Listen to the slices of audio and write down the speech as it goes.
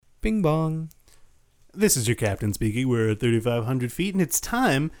Bing bong. This is your captain speaking. We're at 3,500 feet, and it's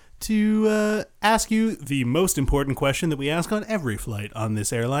time to ask you the most important question that we ask on every flight on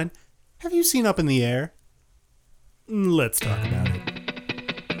this airline. Have you seen Up in the Air? Let's talk about it.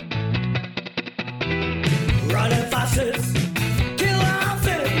 Running fastest, killer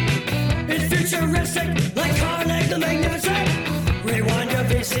outfit. It's futuristic, like Carnegie the Magnificent. Rewind your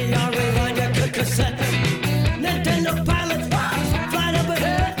VCR, rewind your good cassette. Nintendo pilots, flying up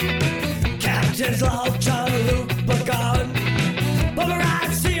ahead. Captain's log, John Luke Picard.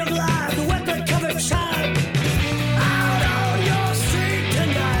 Polarized sea of live, the weapon covered shine. Out on your street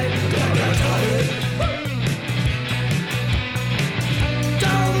tonight.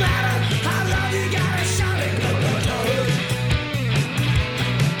 Don't matter how loud you gotta shout it.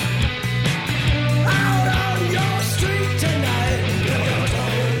 Out on your street tonight.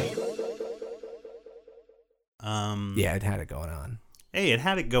 Yeah, it had it going on. Hey, it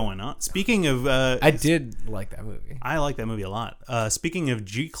had it going on. Speaking of... I did like that movie. I like that movie a lot. Speaking of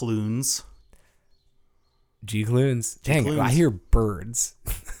G-Clunes... G-Clunes. Dang, G-Clunes. I hear birds.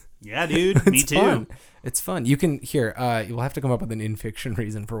 Yeah, dude. Me It's too. fun. It's fun. You can hear. You'll have to come up with an in-fiction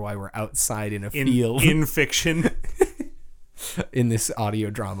reason for why we're outside in a field In fiction. in this audio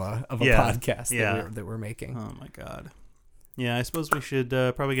drama of a Yeah, podcast yeah. that we're making. Oh, my God. Yeah, I suppose we should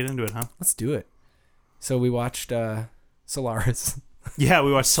probably get into it, huh? Let's do it. So we watched Solaris. Yeah,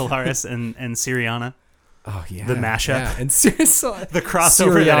 we watched Solaris and Syriana. Oh yeah, The mashup. yeah. And seriously, The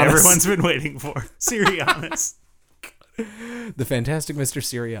crossover that Syrianus. everyone's been waiting for. Syrianus. the Fantastic Mr.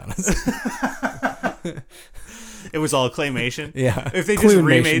 Syrianus. It was all claymation. Yeah, If they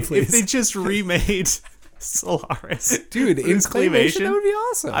just remade Solaris, dude, in with claymation, that would be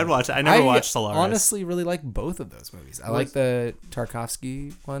awesome. I'd watch it. I never watched Solaris. Honestly, really like both of those movies. I like the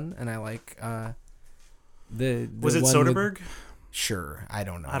Tarkovsky one, and I like the Was it one with- Soderbergh? Sure, I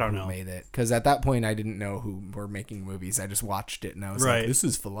don't know. I don't who know. made it, because at that point I didn't know who were making movies. I just watched it and I was Right. like, "This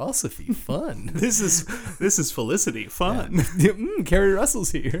is philosophy, fun." This is Felicity. Fun. Carrie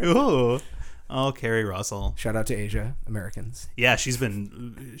Russell's here. Ooh. Oh, Carrie Russell. Shout out to Asia Americans. Yeah, she's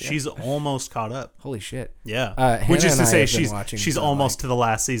almost caught up. Holy shit. Yeah. Hannah Which is and to I say have been watching she's the, almost to the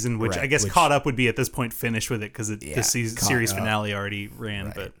last season, which Right, I guess which- caught up would be at this point finished with it because the Yeah, series caught up. finale already ran.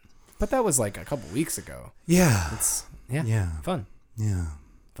 Right. But that was like a couple weeks ago. Yeah. Yeah. Fun. Yeah.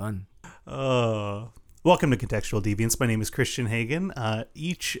 Fun. Welcome to Contextual Deviance. My name is Christian Hagen.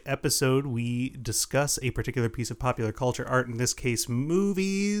 Each episode we discuss a particular piece of popular culture art, in this case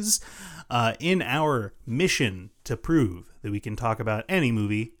movies, in our mission to prove that we can talk about any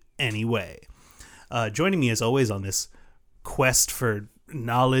movie anyway. Joining me as always on this quest for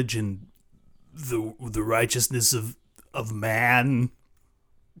knowledge and the righteousness of man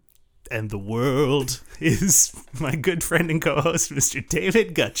and the world is my good friend and co-host, Mr.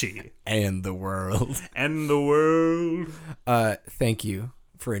 David Gutchie. And the world. And the world. Thank you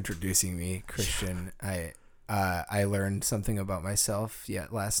for introducing me, Christian. I learned something about myself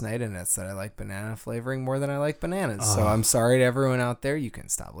last night, and that's that I like banana flavoring more than I like bananas. So I'm sorry to everyone out there. You can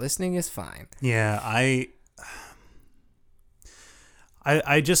stop listening. It's fine. Yeah, I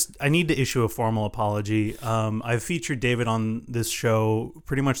need to issue a formal apology. I've featured David on this show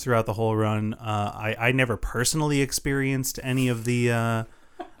pretty much throughout the whole run. I never personally experienced any of the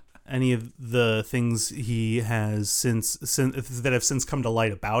things he has since that have since come to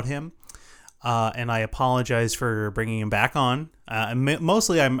light about him. And I apologize for bringing him back on.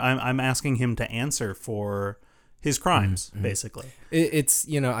 Mostly, I'm asking him to answer for his crimes, basically. It's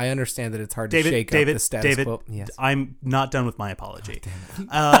I understand that it's hard to shake up the status quo. Yes. I'm not done with my apology.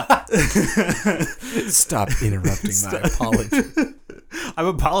 Stop interrupting my apology. I'm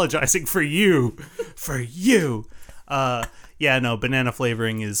apologizing for you. Banana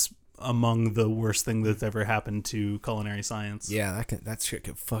flavoring is among the worst thing that's ever happened to culinary science. Yeah, that shit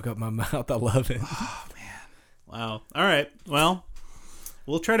could fuck up my mouth. I love it. Oh, man. Wow. All right. Well,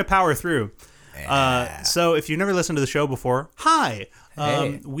 we'll try to power through. So if you've never listened to the show before, hi.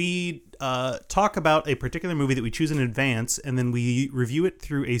 Hey. We talk about a particular movie that we choose in advance, and then we review it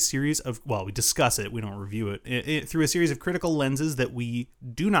through a series of, we discuss it. We don't review it. Through a series of critical lenses that we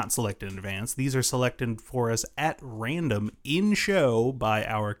do not select in advance. These are selected for us at random in show by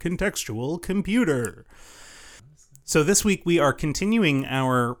our contextual computer. So this week we are continuing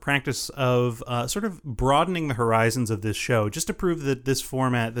our practice of sort of broadening the horizons of this show, just to prove that this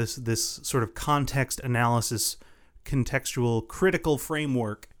format, this sort of context analysis, contextual critical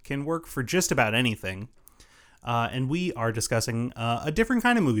framework can work for just about anything. And we are discussing a different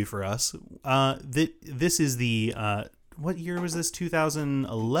kind of movie for us. This is the what year was this?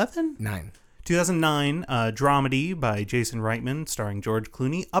 2011? 2009 dramedy by Jason Reitman starring George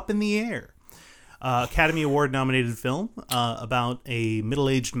Clooney, Up in the Air. Academy Award nominated film about a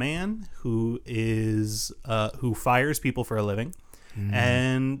middle-aged man who fires people for a living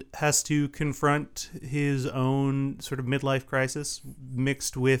and has to confront his own sort of midlife crisis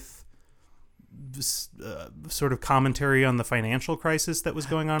mixed with sort of commentary on the financial crisis that was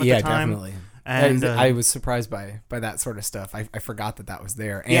going on at the time. Yeah, definitely. And I was surprised by that sort of stuff. I forgot that was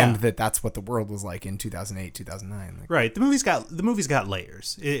there, and that's what the world was like in 2008, 2009. Like, right. The movie's got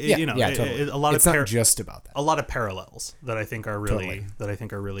layers. Totally. A lot it's of not just about that. a lot of parallels that I think are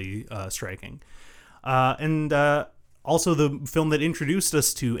really striking. And also the film that introduced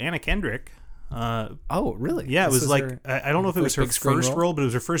us to Anna Kendrick. Oh, really? Yeah, it was like I don't know if it was her first role, but it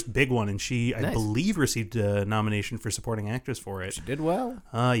was her first big one, and she, I believe, received a nomination for supporting actress for it. She did well.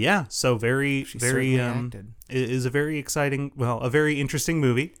 Yeah. So very acted. It is a very exciting, a very interesting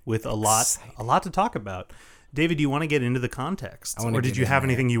movie with a lot to talk about. David, do you want to get into the context, or did you have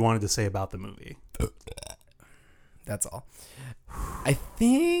anything you wanted to say about the movie? That's all. I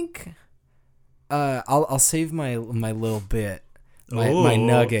think I'll save my little bit. My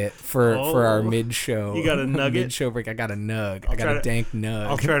nugget for our mid-show. You got a nugget? Mid-show break. I got a nug. I got a dank nug.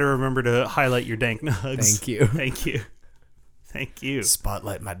 I'll try to remember to highlight your dank nugs. Thank you. Thank you. Thank you.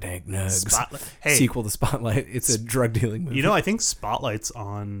 Spotlight my dank nugs. Hey, sequel to Spotlight. It's a drug dealing movie. You know, I think Spotlight's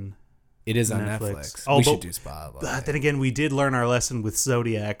on. It is on Netflix. Oh, we should do Spotlight. Then again, we did learn our lesson with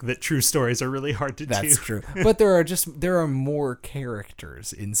Zodiac that true stories are really hard to do. That's true. But there are more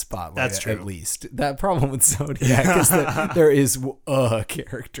characters in Spotlight. That's true. At least that problem with Zodiac is that there is a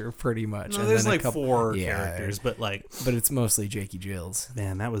character pretty much. No, and there's then like four characters, but it's mostly Jakey Jills.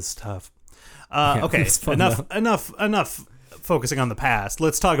 Man, that was tough. Okay, enough focusing on the past.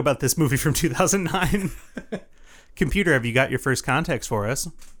 Let's talk about this movie from 2009. Computer, have you got your first context for us?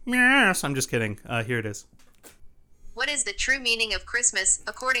 Yes, I'm just kidding. Here it is. What is the true meaning of Christmas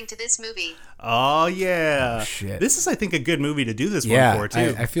according to this movie? Oh, yeah. Oh, shit. This is, I think, a good movie to do this one for,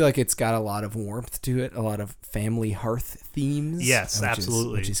 too. I feel like it's got a lot of warmth to it, a lot of family hearth themes. Yes,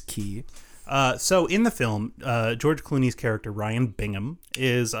 absolutely. Which is key. So in the film, George Clooney's character, Ryan Bingham,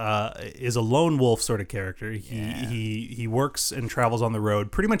 is a lone wolf sort of character. He works and travels on the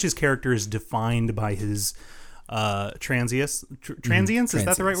road. Pretty much his character is defined by his transience. Transience, is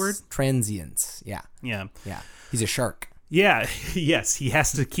that the right word? Transience, yeah. He's a shark. Yeah, yes, he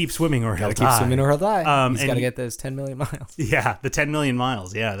has to keep swimming or he'll die. Keep swimming or he'll die. He's got to get those 10 million miles. Yeah, the 10 million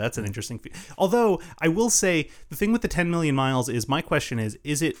miles. Yeah, that's an interesting. Although I will say the thing with the 10 million miles is my question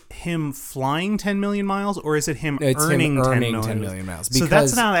is it him flying 10 million miles or is it him earning 10 million miles? So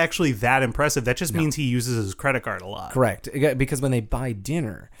that's not actually that impressive. That just means he uses his credit card a lot. Correct. Because when they buy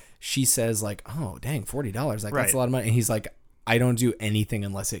dinner, she says like, "Oh, dang, $40. Like that's a lot of money." And he's like, I don't do anything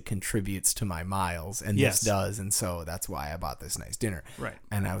unless it contributes to my miles, and this does, and so that's why I bought this nice dinner. Right.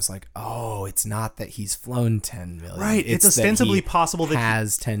 And I was like, oh, it's not that he's flown 10 million. Right. It's ostensibly possible that he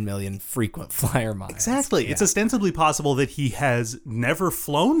has 10 million frequent flyer miles. Exactly. Yeah. It's ostensibly possible that he has never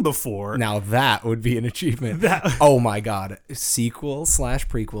flown before. Now that would be an achievement. Oh my God. Sequel /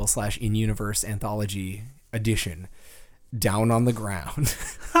 prequel / in-universe anthology edition. Down on the ground.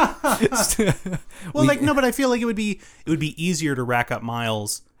 No, but I feel like it would be easier to rack up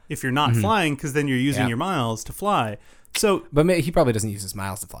miles if you're not flying, because then you're using your miles to fly. So, but he probably doesn't use his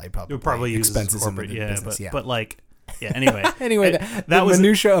miles to fly. He probably expenses corporate, in the business. Anyway, that was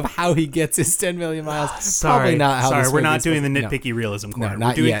minutia of how he gets his 10 million miles. Sorry, probably not how we're not doing the nitpicky realism corner. No,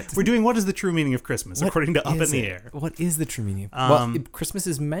 not yet. We're doing what is the true meaning of Christmas according to Up in the Air. What is the true meaning? Well, Christmas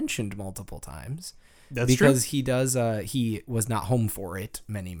is mentioned multiple times. That's because true. He does. He was not home for it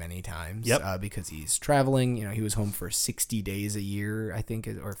many times. Yep. Because he's traveling. You know, he was home for 60 days a year, I think,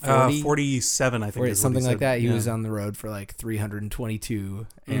 or 40, 47. I think, is something like that. He yeah. was on the road for like 322,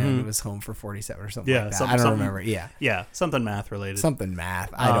 and was home for 47 or something like that. I don't remember. Yeah, something math related.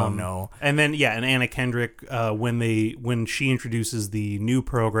 I don't know. And then and Anna Kendrick, when she introduces the new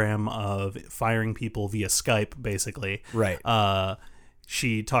program of firing people via Skype, basically, right.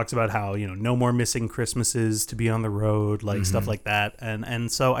 She talks about how, no more missing Christmases to be on the road, like stuff like that.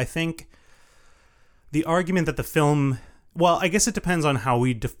 And so I think the argument that the film, well, I guess it depends on how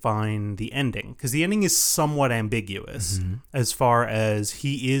we define the ending, because the ending is somewhat ambiguous as far as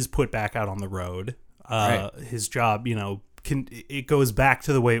he is put back out on the road. Right. His job, it goes back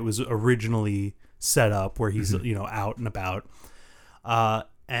to the way it was originally set up, where he's, out and about.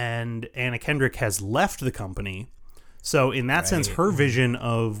 And Anna Kendrick has left the company. So in that sense, her vision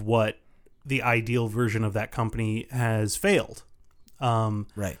of what the ideal version of that company has failed.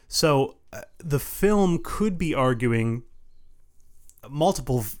 Right. So the film could be arguing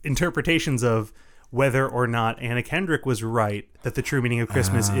multiple interpretations of whether or not Anna Kendrick was right that the true meaning of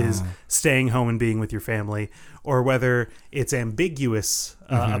Christmas is staying home and being with your family, or whether it's ambiguous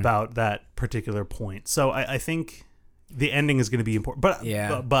about that particular point. So I think the ending is going to be important, but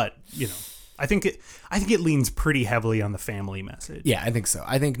you know, I think it leans pretty heavily on the family message. Yeah, I think so.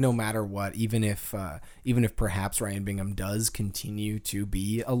 I think no matter what, even if perhaps Ryan Bingham does continue to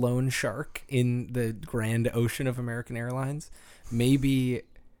be a lone shark in the grand ocean of American Airlines, maybe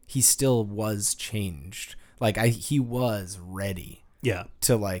he still was changed. Like he was ready. Yeah.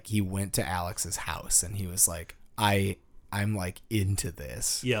 To like, he went to Alex's house and he was like, I'm like into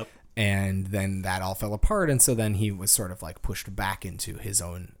this. Yep. And then that all fell apart. And so then he was sort of like pushed back into his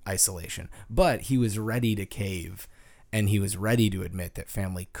own isolation. But he was ready to cave, and he was ready to admit that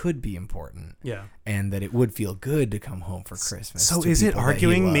family could be important. Yeah. And that it would feel good to come home for Christmas. So is it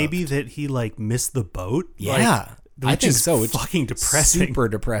arguing maybe that he like missed the boat? Yeah. I think so. It's fucking depressing. Super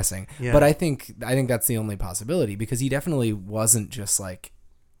depressing. Yeah. But I think that's the only possibility, because he definitely wasn't just like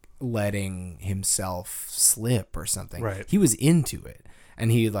letting himself slip or something. Right. He was into it.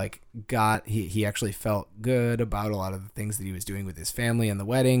 And he like he actually felt good about a lot of the things that he was doing with his family and the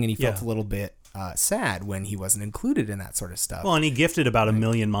wedding, and he felt a little bit sad when he wasn't included in that sort of stuff. Well, and he gifted about 1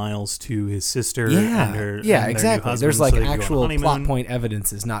 million miles to his sister. Yeah, and her, yeah, and exactly. Their new There's like husband, so actual plot point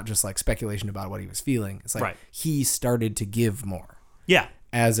evidence. Is not just like speculation about what he was feeling. It's like he started to give more. Yeah.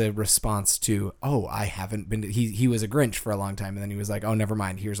 As a response to, I haven't been. He was a Grinch for a long time, and then he was like, never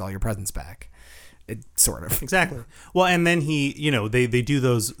mind. Here's all your presents back. It sort of. Exactly. Well, and then he, you know, they do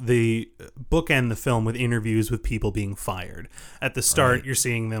those, they bookend the film with interviews with people being fired. At the start, you're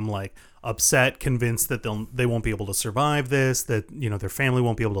seeing them like upset, convinced that they won't be able to survive this, that, you know, their family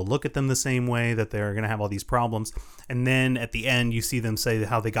won't be able to look at them the same way, that they're going to have all these problems. And then at the end, you see them say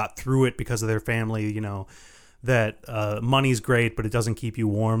how they got through it because of their family, you know, that money's great, but it doesn't keep you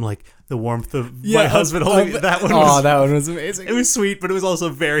warm. Like the warmth of my husband holding that one. That one was amazing. It was sweet, but it was also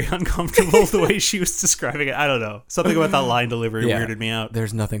very uncomfortable the way she was describing it. I don't know. Something about that line delivery weirded me out.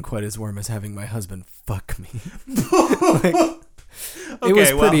 There's nothing quite as warm as having my husband fuck me. It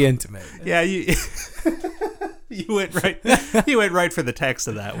was pretty intimate. Yeah, you went right for the text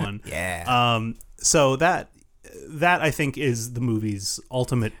of that one. Yeah. So that I think is the movie's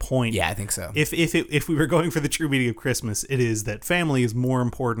ultimate point. Yeah, I think so. If we were going for the true meaning of Christmas, it is that family is more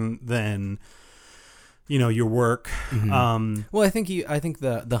important than, you know, your work. Mm-hmm. Well, I think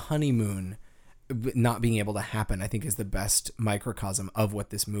the honeymoon not being able to happen, I think, is the best microcosm of what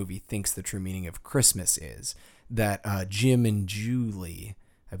this movie thinks the true meaning of Christmas is. That Jim and Julie,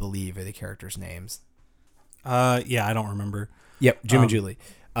 I believe, are the characters' names. Yeah, I don't remember. Yep, Jim and Julie.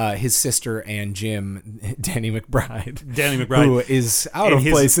 His sister and Jim, Danny McBride, who is out of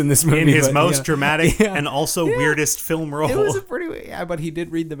place in this movie. In his most dramatic and also weirdest film role. It was a pretty, but he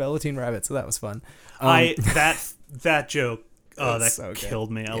did read the Velveteen Rabbit, so that was fun. That joke, that so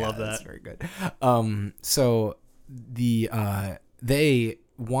killed me. I love that. That's very good. So they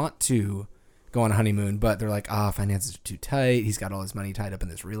want to go on a honeymoon, but they're like, finances are too tight. He's got all his money tied up in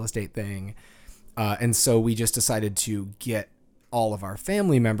this real estate thing. And so we just decided to get all of our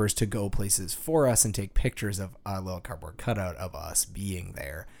family members to go places for us and take pictures of a little cardboard cutout of us being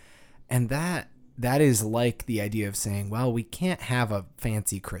there. And that is like the idea of saying, well, we can't have a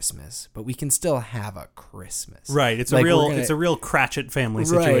fancy Christmas, but we can still have a Christmas. Right. It's like it's a real Cratchit family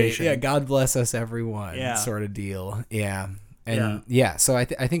situation. Right. Yeah. God bless us, everyone. Sort of deal. Yeah. And so I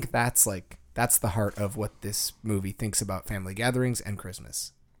think that's the heart of what this movie thinks about family gatherings, and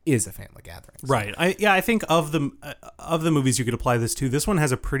Christmas is a family gathering. Right. I think of the movies you could apply this to, this one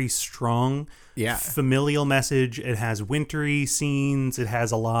has a pretty strong familial message. It has wintry scenes. It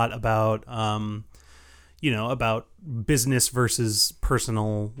has a lot about about business versus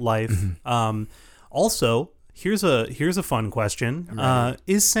personal life. Mm-hmm. Also, here's a fun question.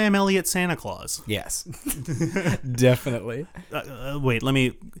 Is Sam Elliott Santa Claus? Yes. Definitely.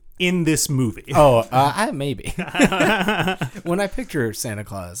 Wait, in this movie. Maybe. When I picture Santa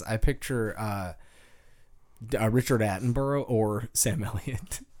Claus, I picture Richard Attenborough or Sam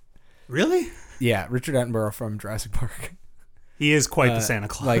Elliott. Really? Yeah, Richard Attenborough from Jurassic Park. He is quite the Santa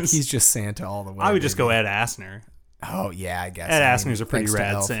Claus. Like, he's just Santa all the way. I would just go Ed Asner. Oh, yeah, I guess. Ed Asner's a pretty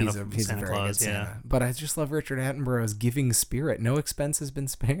rad Santa. He's Santa a very Claus, good Santa. But I just love Richard Attenborough's giving spirit. No expense has been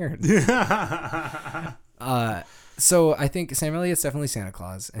spared. So I think Sam Elliott's definitely Santa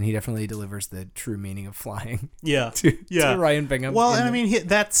Claus, and he definitely delivers the true meaning of flying. To Ryan Bingham. Well, and I mean,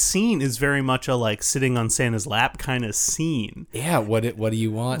 that scene is very much a like sitting on Santa's lap kind of scene. Yeah. What do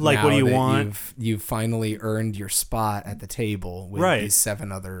you want? Like, now what do you that want? You've finally earned your spot at the table with these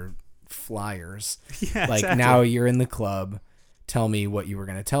 7 other flyers. Yeah. Like, exactly. now you're in the club. tell me what you were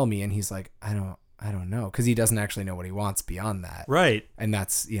going to tell me. And he's like, I don't know. Cause he doesn't actually know what he wants beyond that. Right. And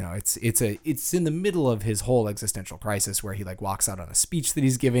that's, it's in the middle of his whole existential crisis where he like walks out on a speech that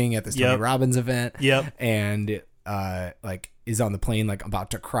he's giving at this Tony Robbins event. Yep. And, like is on the plane, like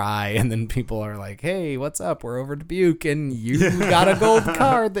about to cry. And then people are like, hey, what's up? We're over to Buke and you got a gold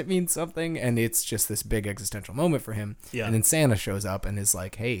card that means something. And it's just this big existential moment for him. Yeah. And then Santa shows up and is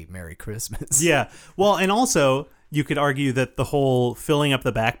like, hey, Merry Christmas. Yeah. Well, and also you could argue that the whole filling up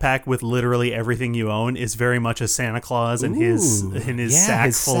the backpack with literally everything you own is very much a Santa Claus and his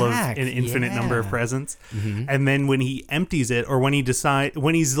sack full of an infinite number of presents. Mm-hmm. And then when he empties it, or when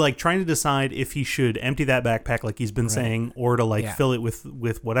he's like trying to decide if he should empty that backpack like he's been saying, or to like fill it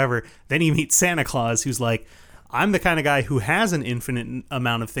with whatever, then he meets Santa Claus, who's like, I'm the kind of guy who has an infinite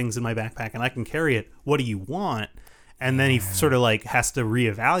amount of things in my backpack and I can carry it. What do you want? And then he sort of like has to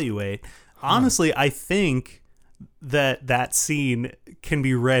reevaluate. Honestly, I think that scene can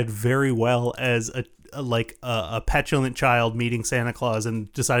be read very well as a petulant child meeting Santa Claus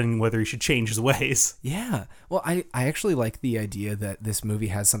and deciding whether he should change his ways. Yeah. Well, I actually like the idea that this movie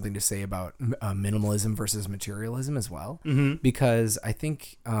has something to say about minimalism versus materialism as well, because I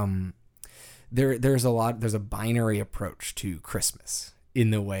think there's a binary approach to Christmas in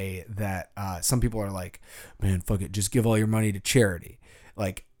the way that some people are like, man, fuck it, just give all your money to charity.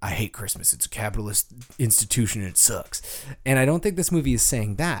 Like, I hate Christmas. It's a capitalist institution and it sucks. And I don't think this movie is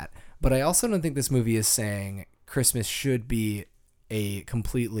saying that, but I also don't think this movie is saying Christmas should be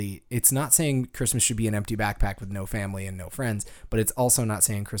it's not saying Christmas should be an empty backpack with no family and no friends, but it's also not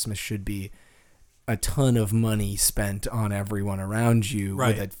saying Christmas should be a ton of money spent on everyone around you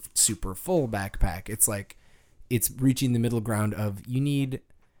with a super full backpack. It's like, it's reaching the middle ground of you need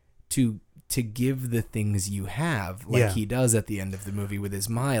to give the things you have, like he does at the end of the movie with his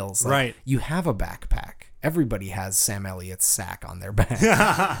miles. Like, you have a backpack. Everybody has Sam Elliott's sack on their back.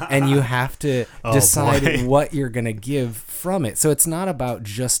 And you have to decide what you're going to give from it. So it's not about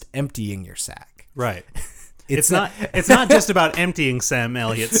just emptying your sack. Right. It's not just about emptying Sam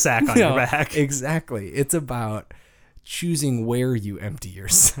Elliott's sack on your back. Exactly. It's about choosing where you empty your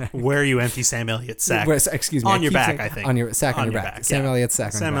sack. Where you empty Sam Elliott's sack. Excuse me. On your back, I think. On your sack on your back. Sam Elliott's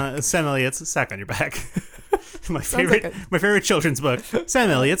sack on your back. Sam Elliott's sack on your back. My favorite children's book, Sam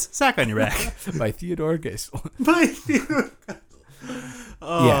Elliott's Sack on Your Back. By Theodore Geisel.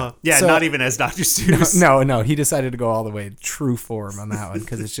 So, not even as Dr. Seuss. No. He decided to go all the way true form on that one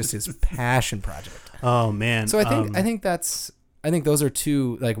because it's just his passion project. Oh, man. So I think those are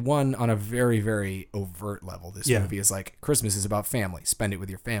two, like, one on a very, very overt level. This movie is like, Christmas is about family. Spend it with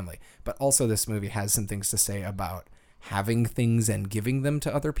your family. But also this movie has some things to say about having things and giving them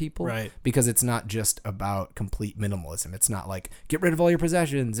to other people. Right. Because it's not just about complete minimalism. It's not like, get rid of all your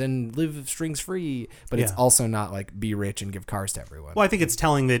possessions and live strings free. But it's also not like, be rich and give cars to everyone. Well, I think it's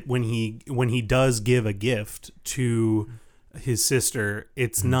telling that when he does give a gift to his sister,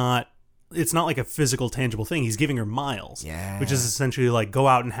 it's not like a physical, tangible thing. He's giving her miles, which is essentially like, go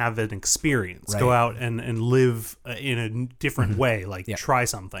out and have an experience. Go out and live in a different way, like try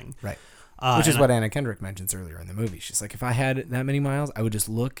something. Right. Which is what Anna Kendrick mentions earlier in the movie. She's like, if I had that many miles, I would just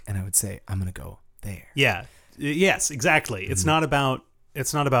look and I would say, I'm going to go there. Yeah. Yes, exactly. It's not about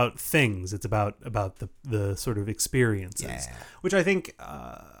things. It's about the sort of experiences, which I think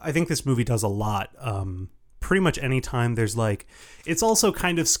this movie does a lot. Pretty much anytime there's like, it's also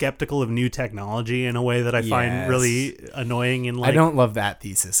kind of skeptical of new technology in a way that I find really annoying. And like, I don't love that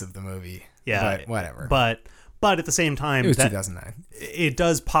thesis of the movie. Yeah, but whatever. But at the same time, it was 2009. It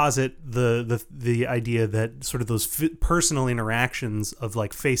does posit the idea that sort of those personal interactions of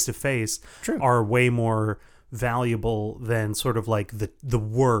like face to face are way more valuable than sort of like the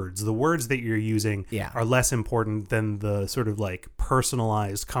words that you're using are less important than the sort of like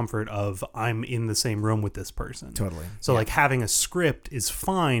personalized comfort of, I'm in the same room with this person. Totally. So like having a script is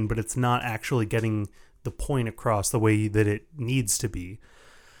fine, but it's not actually getting the point across the way that it needs to be.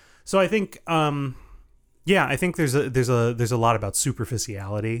 So I think I think there's a lot about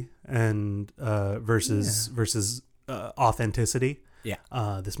superficiality and versus authenticity.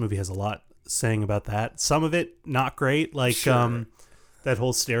 Yeah. This movie has a lot saying about that. Some of it not great, like that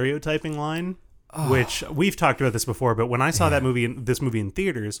whole stereotyping line, which we've talked about this before. But when I saw this movie in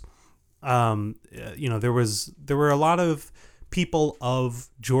theaters, there were a lot of people of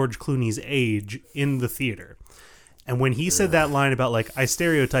George Clooney's age in the theater, and when he said that line about like, I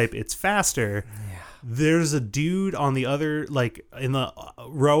stereotype, it's faster. There's a dude on the other, like in the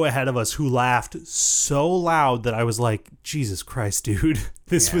row ahead of us, who laughed so loud that I was like, Jesus Christ, dude,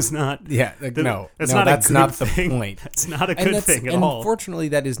 this was not. Yeah, that's not the the point. That's not a good thing at all. Unfortunately,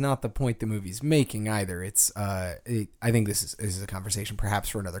 that is not the point the movie's making either. It's I think this is a conversation perhaps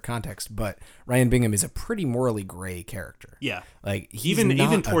for another context, but Ryan Bingham is a pretty morally gray character. Yeah, like he's even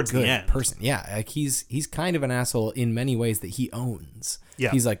not towards a good the end person. Yeah, like he's kind of an asshole in many ways that he owns. Yeah,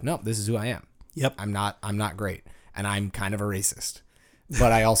 he's like, no, this is who I am. Yep. I'm not great, and I'm kind of a racist,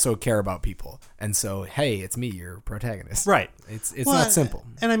 but I also care about people, and so hey, it's me, your protagonist. Right. It's not simple.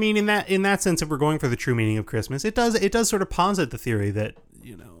 And I mean, in that sense, if we're going for the true meaning of Christmas, it does sort of posit the theory that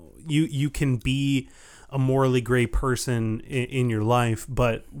you can be a morally gray person in your life,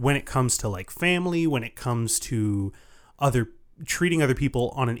 but when it comes to like family, when it comes to treating other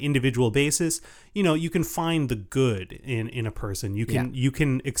people on an individual basis, you can find the good in a person. You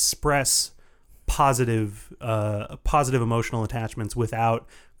can express positive emotional attachments without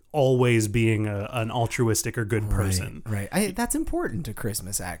always being an altruistic or good person. Right. That's important to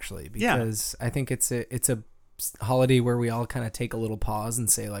Christmas, actually, because I think it's a holiday where we all kind of take a little pause and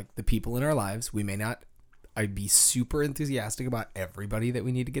say, like, the people in our lives, we may not I'd be super enthusiastic about everybody that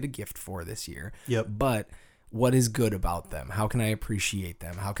we need to get a gift for this year. Yep. But what is good about them? How can I appreciate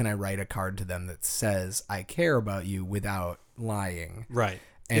them? How can I write a card to them that says I care about you without lying? Right.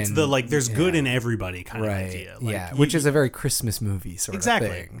 And, it's the like there's good in everybody kind of idea. Like, which is a very Christmas movie sort of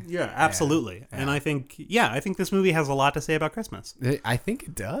thing. Yeah, absolutely. Yeah. And I think this movie has a lot to say about Christmas. I think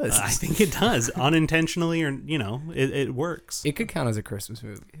it does. I think it does. Unintentionally, or it works. It could count as a Christmas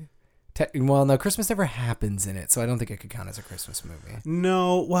movie. Well, no, Christmas never happens in it, so I don't think it could count as a Christmas movie.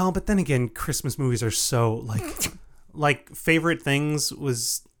 No, well, but then again, Christmas movies are so like Favorite Things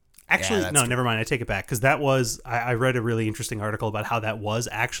was actually no, never mind. I take it back because that was I read a really interesting article about how that was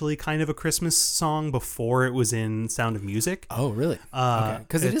actually kind of a Christmas song before it was in Sound of Music. Oh, really? Okay,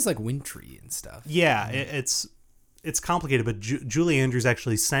 because it is like wintry and stuff. Yeah, it's complicated, but Julie Andrews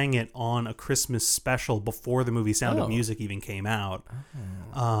actually sang it on a Christmas special before the movie Sound of Music even came out.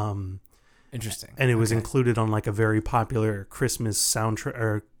 Interesting. And it was included on like a very popular Christmas soundtrack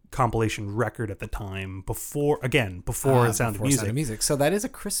or compilation record at the time before the Sound of Music. So that is a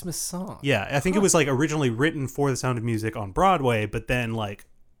Christmas song. Yeah, I think it was like originally written for the Sound of Music on Broadway, but then like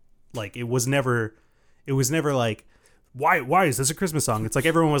it was never like why is this a Christmas song? It's like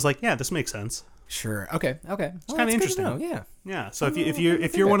everyone was like, yeah, this makes sense. Sure. Okay. It's kind of interesting. Yeah. Yeah. So if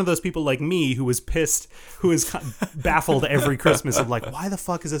you're one of those people like me who was pissed, who is baffled every Christmas of like, why the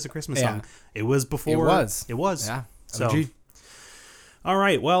fuck is this a Christmas song? It was before. It was. Yeah. So. OG. All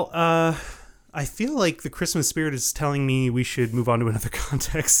right. Well, I feel like the Christmas spirit is telling me we should move on to another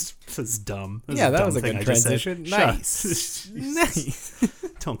context. That's dumb. That was a good transition. Nice. Nice.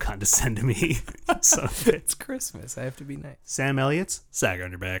 Don't condescend to me. It's Christmas. I have to be nice. Sam Elliott's Sag on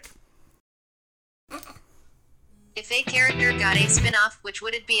Your Back. If a character got a spin-off, which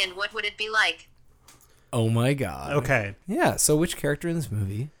would it be and what would it be like? Oh my god. Okay. Yeah, so which character in this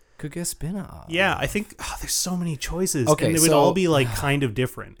movie could get a spin-off? Yeah, I think there's so many choices. Okay, and they would all be like kind of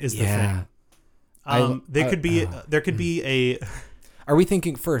different is the thing. There could be a Are we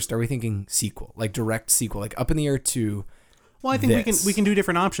thinking sequel? Like direct sequel, like Up in the Air 2? Well, I think we can do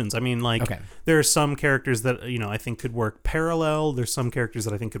different options. I mean, like there are some characters that I think could work parallel. There's some characters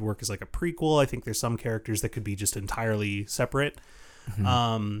that I think could work as like a prequel. I think there's some characters that could be just entirely separate. Mm-hmm.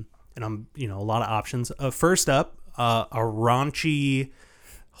 And I'm a lot of options. First up, a raunchy,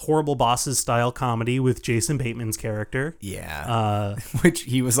 Horrible Bosses style comedy with Jason Bateman's character. Yeah, which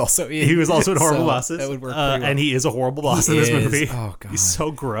he was also in. He was also in Horrible Bosses. That would work pretty well. And he is a horrible boss in this movie. Oh god, he's so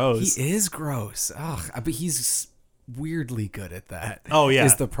gross. He is gross. Oh, but he's weirdly good at that. Oh yeah,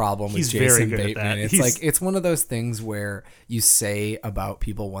 is the problem with Jason Bateman. It's one of those things where you say about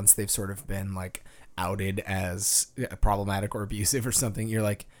people once they've sort of been like outed as problematic or abusive or something, you're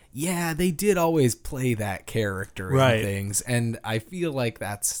like, yeah, they did always play that character in things, and I feel like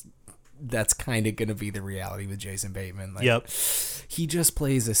that's kind of going to be the reality with Jason Bateman. Like, he just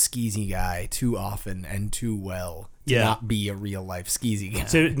plays a skeezy guy too often and too well to not be a real life skeezy guy.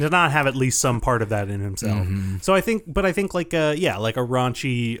 To not have at least some part of that in himself. Mm-hmm. So I think like a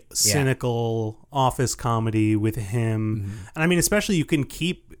raunchy, cynical office comedy with him. Mm-hmm. And I mean, especially you can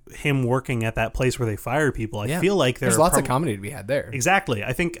keep him working at that place where they fire people. I feel like there's lots of comedy to be had there. Exactly.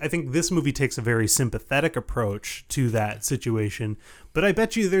 I think this movie takes a very sympathetic approach to that situation. But I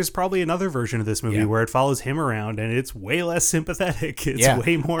bet you there's probably another version of this movie where it follows him around and it's way less sympathetic. It's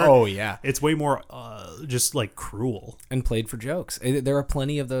way more. Oh yeah. It's way more just like cruel and played for jokes. There are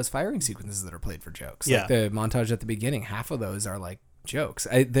plenty of those firing sequences that are played for jokes. Yeah. Like the montage at the beginning, half of those are like jokes.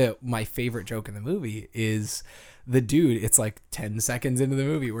 My favorite joke in the movie is the dude. It's like 10 seconds into the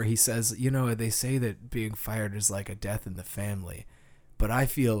movie where he says, they say that being fired is like a death in the family, but I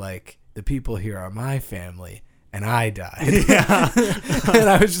feel like the people here are my family. And I died. Yeah. And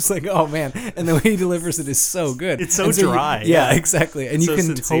I was just like, oh, man. And the way he delivers it is so good. It's so dry. Yeah, exactly. And so you can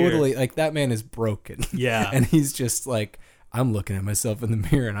sincere. totally, like, that man is broken. Yeah. And he's just like, I'm looking at myself in the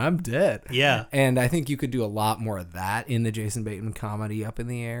mirror and I'm dead. Yeah. And I think you could do a lot more of that in the Jason Bateman comedy Up in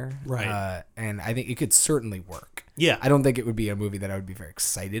the Air. Right. And I think it could certainly work. Yeah. I don't think it would be a movie that I would be very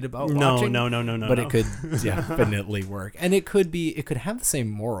excited about No, watching. no. But it could definitely work. And it could have the same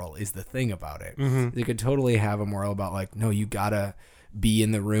moral is the thing about it. Mm-hmm. It could totally have a moral about like, no, you gotta be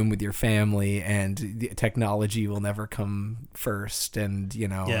in the room with your family and the technology will never come first. And,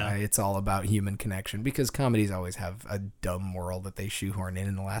 it's all about human connection because comedies always have a dumb moral that they shoehorn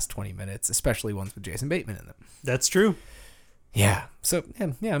in the last 20 minutes, especially ones with Jason Bateman in them. That's true. Yeah. So,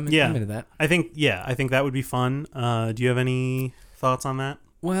 I'm into that. I think that would be fun. Do you have any thoughts on that?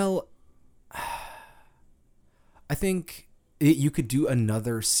 Well, I think you could do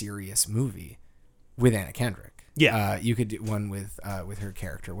another serious movie with Anna Kendrick. Yeah. You could do one with her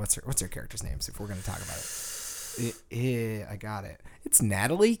character. What's her character's name? So if we're going to talk about it. I got it. It's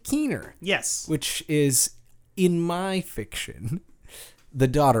Natalie Keener. Yes. Which is, in my fiction, the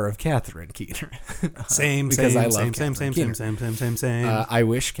daughter of Catherine Keener. Same. I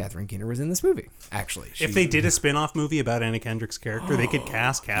wish Catherine Keener was in this movie, actually. If they did a spin-off movie about Anna Kendrick's character, they could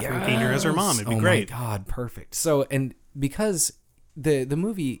cast Catherine Keener as her mom. It'd be great. Oh my God, perfect. So, and because this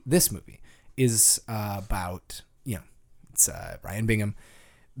movie is about, it's Ryan Bingham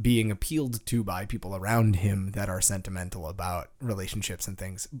being appealed to by people around him that are sentimental about relationships and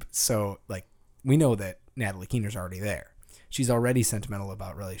things. So, like, we know that Natalie Keener's already there. She's already sentimental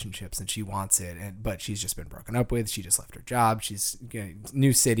about relationships and she wants it, but she's just been broken up with. She just left her job. She's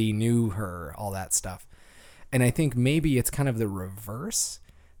new city, new her, all that stuff. And I think maybe it's kind of the reverse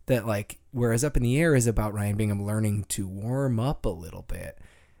that, like, whereas Up in the Air is about Ryan Bingham learning to warm up a little bit.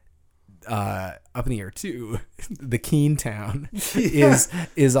 Up in the Air 2, the Keen Town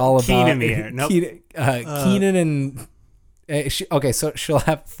is all about Keen in the Air. Nope. Keenan and so she'll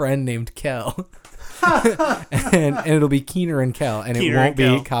have a friend named Kel. and it'll be Keener and Kel, and Keener it won't be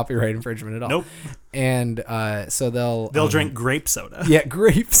Kel. copyright infringement at all. Nope. And so they'll drink grape soda. Yeah,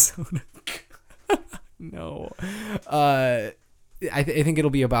 grape soda. No. I think it'll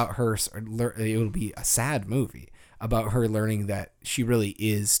be about her. It'll be a sad movie about her learning that she really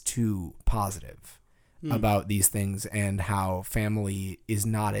is too positive about these things and how family is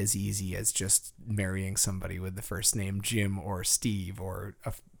not as easy as just marrying somebody with the first name Jim or Steve or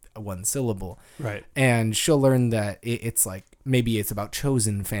a one syllable. Right. And she'll learn that it's like, maybe it's about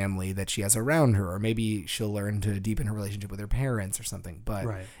chosen family that she has around her, or maybe she'll learn to deepen her relationship with her parents or something, but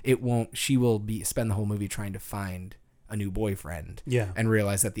she will spend the whole movie trying to find a new boyfriend and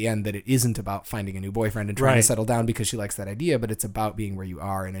realize at the end that it isn't about finding a new boyfriend and trying to settle down because she likes that idea, but it's about being where you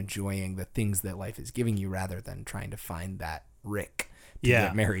are and enjoying the things that life is giving you rather than trying to find that Rick to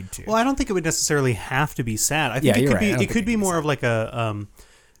get married to. Well, I don't think it would necessarily have to be sad. I think it could be more of like a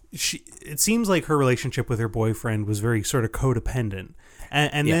it seems like her relationship with her boyfriend was very sort of codependent.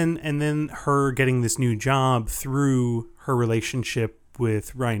 And then her getting this new job through her relationship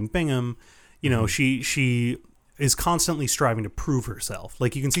with Ryan Bingham, she is constantly striving to prove herself.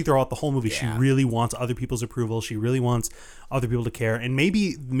 Like, you can see throughout the whole movie, she really wants other people's approval. She really wants other people to care. And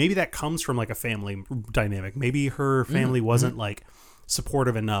maybe that comes from like a family dynamic. Maybe her family wasn't like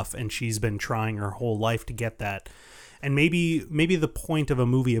supportive enough, and she's been trying her whole life to get that. And maybe the point of a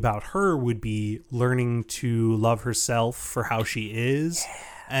movie about her would be learning to love herself for how she is,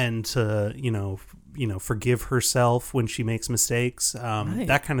 and to, forgive herself when she makes mistakes.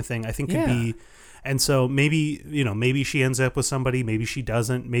 That kind of thing, I think, could be. And so maybe she ends up with somebody, maybe she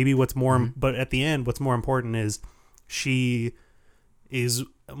doesn't. Maybe what's more, but at the end, what's more important is she is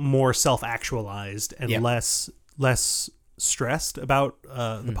more self-actualized and less stressed about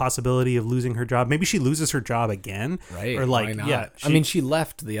the possibility of losing her job. Maybe she loses her job again, right? Or like, why not? She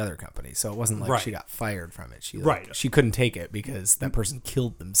left the other company, so it wasn't like she got fired from it. She couldn't take it because that person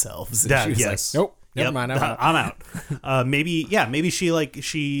killed themselves. And she was like, nope. Never mind, I'm out. Maybe she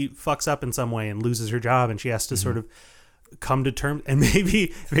fucks up in some way and loses her job, and she has to sort of come to terms, and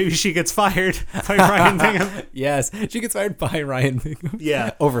maybe she gets fired by Ryan Bingham. Yes, she gets fired by Ryan Bingham.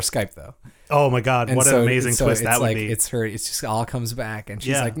 Yeah, over Skype though. Oh my God, what an amazing twist that would be. It's her. It's just all comes back, and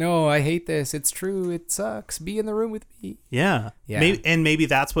she's like, "No, I hate this. It's true. It sucks. Be in the room with me." Yeah. Maybe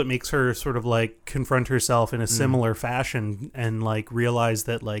that's what makes her sort of like confront herself in a similar fashion, and like realize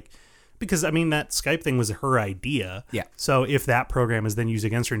that like because I mean that Skype thing was her idea. Yeah. So if that program is then used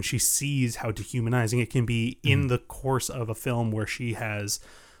against her and she sees how dehumanizing it can be in the course of a film where she has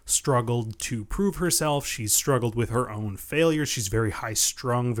struggled to prove herself, she's struggled with her own failures, she's very high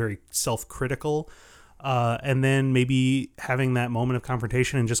strung, very self-critical, and then maybe having that moment of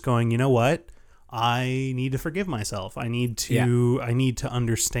confrontation and just going, you know what? I need to forgive myself. I need to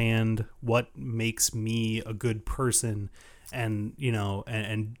understand what makes me a good person, and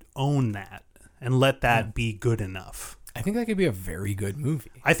and own that and let that be good enough. I think that could be a very good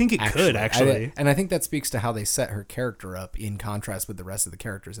movie. I think it could actually. And I think that speaks to how they set her character up in contrast with the rest of the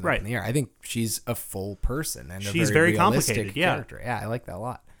characters in Up in the Air. I think she's a full person and she's a very realistic complicated character. Yeah, I like that a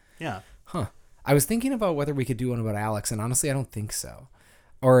lot. Yeah. Huh. I was thinking about whether we could do one about Alex, and honestly, I don't think so.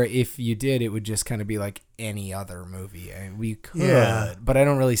 Or if you did, it would just kind of be like any other movie. I mean, we could, but I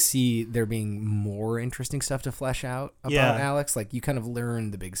don't really see there being more interesting stuff to flesh out about Alex. Like, you kind of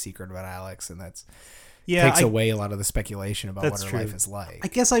learn the big secret about Alex, and that's takes away a lot of the speculation about what her life is like. I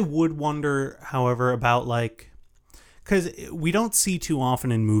guess I would wonder, however, about because we don't see too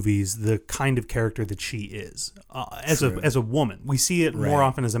often in movies the kind of character that she is as a woman. We see it more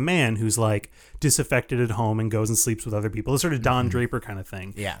often as a man who's like disaffected at home and goes and sleeps with other people. It's sort of Don Draper kind of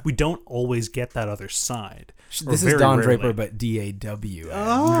thing. Yeah, we don't always get that other side. This is Don Draper, but DAW.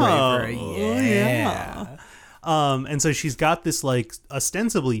 Oh, Draper. Yeah. And so she's got this like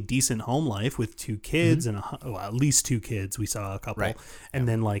ostensibly decent home life with 2 kids and at least 2 kids. We saw a couple, and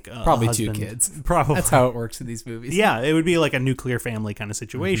then like probably a husband. 2 kids. Probably that's how it works in these movies. Yeah, it would be like a nuclear family kind of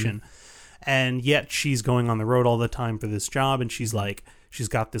situation, and yet she's going on the road all the time for this job, and she's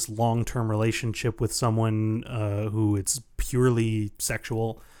got this long-term relationship with someone who it's purely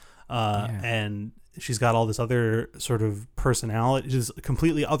sexual, and she's got all this other sort of personality, just a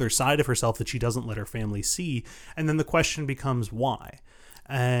completely other side of herself that she doesn't let her family see. And then the question becomes why,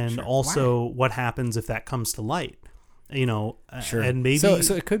 and also what happens if that comes to light, and maybe so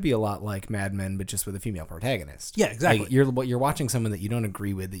it could be a lot like Mad Men, but just with a female protagonist. Yeah, exactly. Like you're watching someone that you don't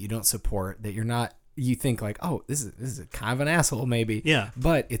agree with, that you don't support, that you think like, oh, this is a kind of an asshole maybe. Yeah.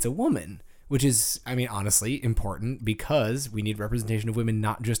 But it's a woman. Which is, I mean, honestly important, because we need representation of women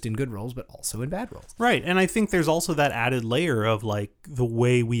not just in good roles, but also in bad roles. Right. And I think there's also that added layer of like the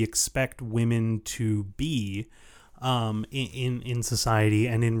way we expect women to be in society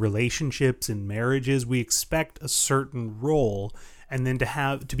and in relationships and marriages. We expect a certain role, and then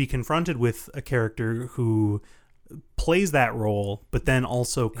to be confronted with a character who plays that role, but then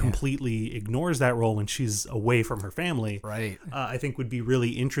also completely ignores that role when she's away from her family. Right. I think would be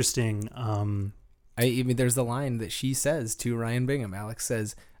really interesting. I mean, there's the line that she says to Ryan Bingham. Alex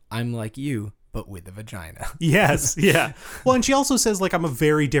says, "I'm like you, but with a vagina." Yes. Yeah. Well, and she also says like, I'm a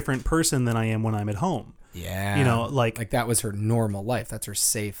very different person than I am when I'm at home. Yeah. Like that was her normal life. That's her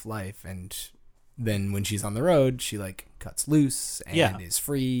safe life. And then when she's on the road, she like cuts loose and is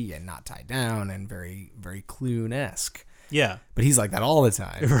free and not tied down and very, very Clune-esque. Yeah. But he's like that all the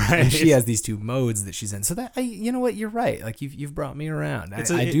time. Right. And she has these 2 modes that she's in. So that, you know what, you're right. Like you've brought me around.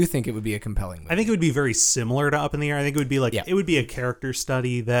 I do think it would be a compelling movie. I think it would be very similar to Up in the Air. I think it would be like, it would be a character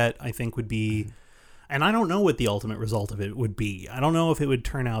study that I think would be, and I don't know what the ultimate result of it would be. I don't know if it would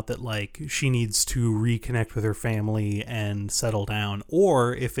turn out that like she needs to reconnect with her family and settle down,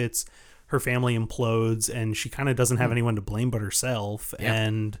 or if it's her family implodes and she kind of doesn't have anyone to blame but herself,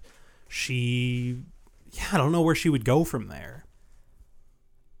 and she, I don't know where she would go from there.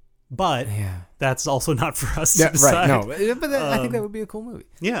 But that's also not for us to decide. Right, no, but I think that would be a cool movie.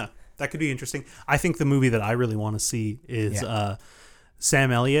 Yeah, that could be interesting. I think the movie that I really want to see is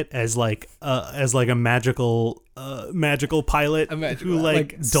Sam Elliott as like a magical pilot who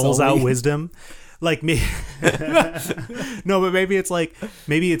like doles Sully. out wisdom. Like me, no, but maybe it's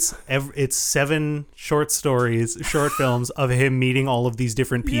 7 short films of him meeting all of these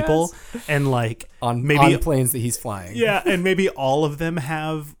different people, and like on planes that he's flying. Yeah, and maybe all of them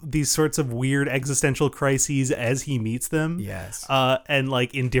have these sorts of weird existential crises as he meets them. Yes, and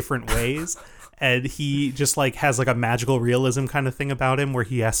like in different ways. And he just like has like a magical realism kind of thing about him, where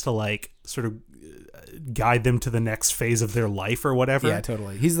he has to like sort of guide them to the next phase of their life or whatever. Yeah,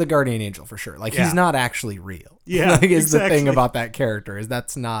 totally. He's the guardian angel for sure. Like he's not actually real. Yeah, like, is the thing about that character is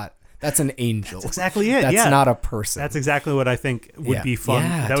that's an angel. That's exactly it. That's not a person. That's exactly what I think would be fun.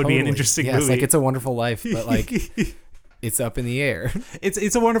 Yeah, that would be an interesting movie. Like It's a Wonderful Life, but like it's up in the air.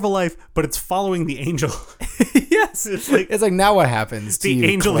 It's a Wonderful Life, but it's following the angel. Yes. It's like now what happens to the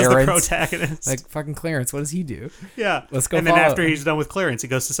angel Clarence? Is the protagonist. Like fucking Clarence, what does he do? Yeah. Let's go. And then after he's done with Clarence, he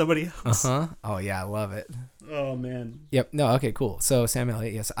goes to somebody else. Oh yeah, I love it. Oh man. Yep. No. Okay. Cool. So Sam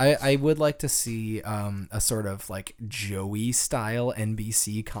Elliott. Yes, I would like to see a sort of like Joey style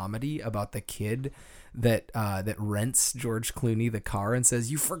NBC comedy about the kid that rents George Clooney the car and says,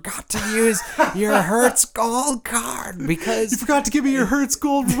 "You forgot to use your Hertz Gold card because You forgot to give me your Hertz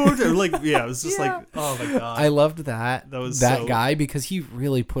Gold remote." Like, yeah, it was just like, oh my god. I loved that was that so- guy because he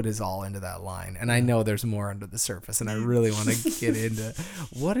really put his all into that line. And I know there's more under the surface, and I really want to get into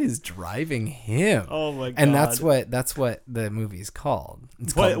what is driving him. Oh my And God. that's what the movie's called.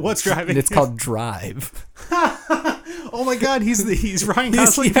 It's What- called what's driving It's him? called Drive. Oh my god, he's Ryan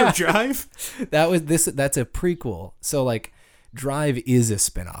Gosling Yeah. from Drive. That's a prequel. So like Drive is a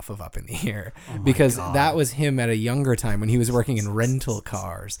spin-off of Up in the Air because that was him at a younger time when he was working in rental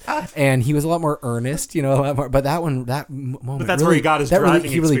cars, and he was a lot more earnest, a lot more. But that moment, But that's where he got his driving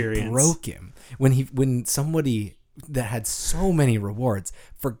he really experience. broke him when somebody that had so many rewards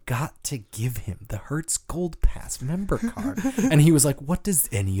forgot to give him the Hertz Gold Pass member card, and he was like, "What does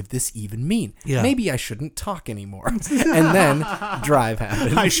any of this even mean? Yeah. Maybe I shouldn't talk anymore." And then Drive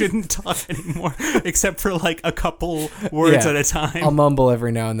happened. I shouldn't talk anymore, except for like a couple words at a time. I'll mumble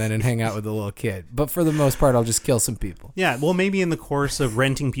every now and then and hang out with the little kid. But for the most part, I'll just kill some people. Yeah, well, maybe in the course of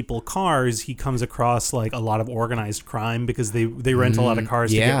renting people cars, he comes across like a lot of organized crime because they rent a lot of cars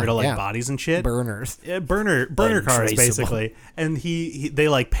to yeah, get rid of like yeah. bodies and shit. Burners. Yeah, burner cars Untraceable. basically, and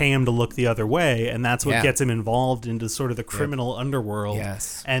they like pay him to look the other way, and that's what Yeah. gets him involved into sort of the criminal underworld.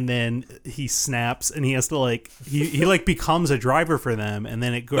 Yes. And then he snaps, and he has to like he like becomes a driver for them, and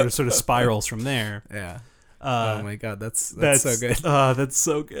then it goes sort of spirals from there. Yeah. Oh my god, that's so good. That's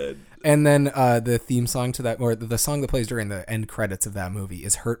so good. And then the theme song to that, or the song that plays during the end credits of that movie,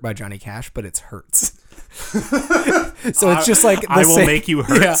 is "Hurt" by Johnny Cash, but it's Hurts. So it's just like I Will Make You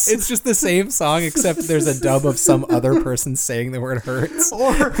Hurts. Yeah, it's just the same song except there's a dub of some other person saying the word "hurts."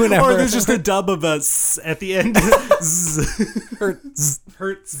 Or Whenever- there's just a dub of a s at the end. Hurts.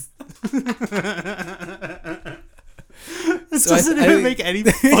 Hurts. This So I doesn't even make any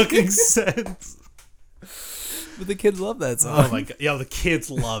fucking sense. But the kids love that song. Oh my god! Yo, the kids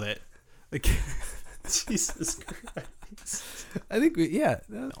love it. Jesus Christ. I think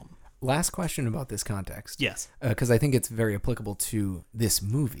last question about this context. Yes. Because I think it's very applicable to this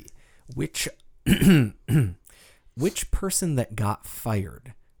movie. Which person that got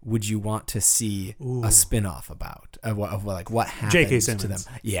fired would you want to see a spin-off about of what happened J.K. to them? Simmons.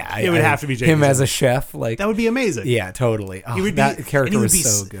 Yeah, It would have to be J.K. him as a Simmons. chef. Like That would be amazing. yeah, totally. Oh, It would be, that and character it would was be,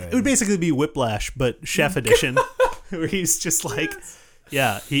 so good. It would basically be Whiplash, but chef edition, where he's just like,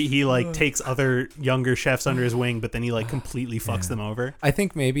 yeah, he like takes other younger chefs under his wing, but then he like completely fucks them over. I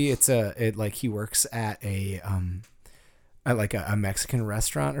think maybe it's like he works at a Mexican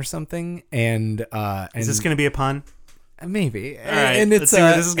restaurant or something, and Is this going to be a pun? maybe. All right, and let's it's see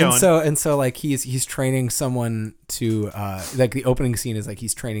where this is going. and so like he's training someone to like the opening scene is like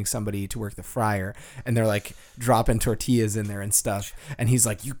he's training somebody to work the fryer, and they're like dropping tortillas in there and stuff, and he's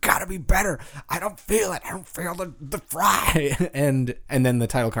like, "You gotta be better. I don't feel it. I don't feel the fry." and then the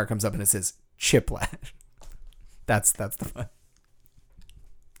title card comes up and it says Chiplash. That's the fun.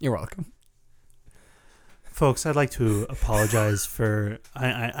 You're welcome. Folks, I'd like to apologize for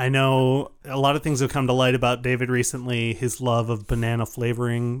I know a lot of things have come to light about David recently. His love of banana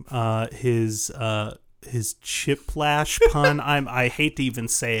flavoring, his Chiplash pun. I hate to even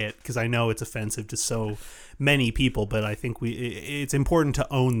say it because I know it's offensive to so many people, but I think it's important to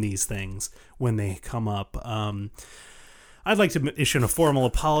own these things when they come up. I'd like to issue a formal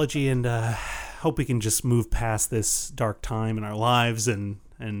apology and hope we can just move past this dark time in our lives and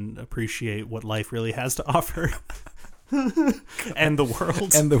appreciate what life really has to offer. And the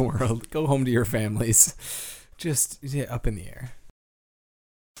world. And the world. Go home to your families. Just up in the air.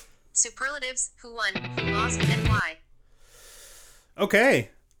 Superlatives: who won, who lost, and why. Okay.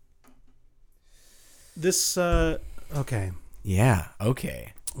 This okay. Yeah.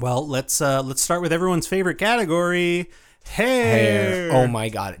 Okay. Well, let's start with everyone's favorite category, hair. Oh my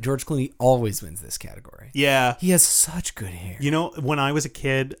God. George Clooney always wins this category. Yeah. He has such good hair. You know, when I was a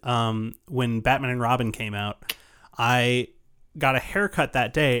kid, when Batman and Robin came out, I got a haircut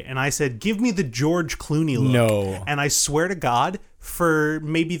that day, and I said, "Give me the George Clooney look." No. And I swear to God, for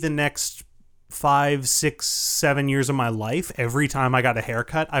maybe the next 5, 6, 7 years of my life, every time I got a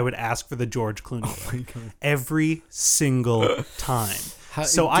haircut, I would ask for the George Clooney look. Every single time.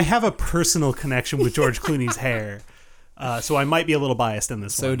 So I have a personal connection with George Clooney's hair. So I might be a little biased in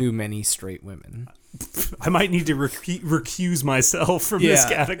this one. So do many straight women. I might need to recuse myself from this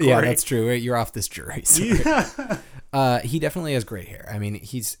category. Yeah, that's true. You're off this jury. He definitely has great hair. I mean,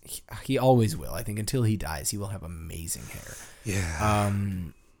 he always will. I think until he dies, he will have amazing hair. Yeah.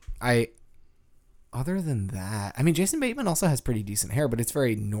 other than that, I mean, Jason Bateman also has pretty decent hair, but it's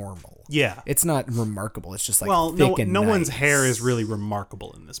very normal. Yeah. It's not remarkable. It's just like Well, thick and no nice. one's hair is really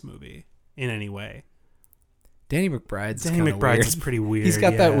remarkable in this movie in any way. Danny McBride's Danny kinda McBride's weird. is pretty weird. He's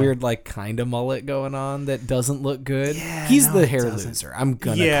got that yeah. weird like kind of mullet going on that doesn't look good. Yeah, He's no, the it hair doesn't. loser. I'm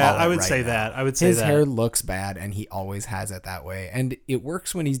gonna Yeah, call it I would right say now. that. I would say his that. hair looks bad, and he always has it that way. And it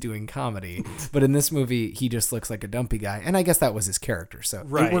works when he's doing comedy, but in this movie, he just looks like a dumpy guy. And I guess that was his character, so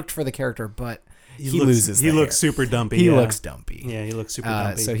Right. it worked for the character. But he looks, loses. He the looks hair. super dumpy. He yeah. looks dumpy. Yeah, he looks super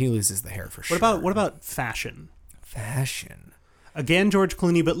dumpy. So he loses the hair for sure. What about fashion? fashion? Again, George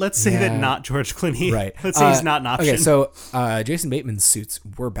Clooney, but let's say that Yeah. not George Clooney. Right. Let's say he's not an option. Okay, so Jason Bateman's suits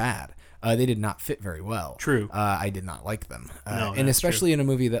were bad. They did not fit very well. True. I did not like them. No, and that's especially in a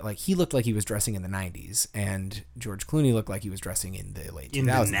movie that like he looked like he was dressing in the 90s and George Clooney looked like he was dressing in the late 2000s. In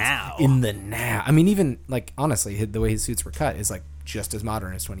the now. In the now. I mean, even like honestly, the way his suits were cut is like just as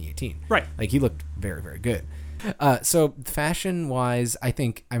modern as 2018. Right. Like he looked very, very good. So fashion wise, I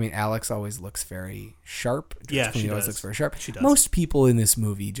mean, Alex always looks very sharp. George Yeah, Clooney she always does. looks very sharp. She does. Most people in this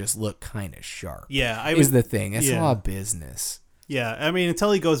movie just look kind of sharp. Yeah, is the thing. It's yeah. all business. Yeah, I mean,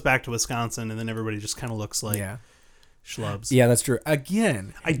 until he goes back to Wisconsin, and then everybody just kind of looks like Yeah. schlubs. Yeah, that's true.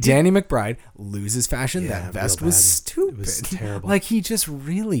 Again, I did- Danny McBride loses fashion. Yeah, That vest real was bad. stupid. It was terrible. Like he just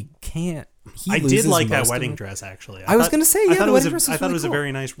really can't. He I did loses like that most of wedding it. dress, actually. I was gonna say, yeah, I thought the it was wedding a, dress was I thought really it was a cool.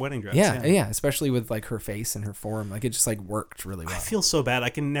 very nice wedding dress. Yeah, especially with like her face and her form. Like it just like worked really well. I feel so bad. I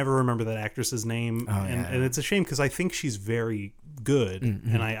can never remember that actress's name, and it's a shame because I think she's very good,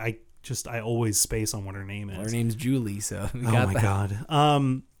 and I always space on what her name is. Her name's Julie, so we Oh got my that.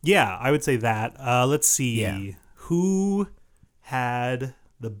 god. Yeah, I would say that. Let's see. Yeah. Who had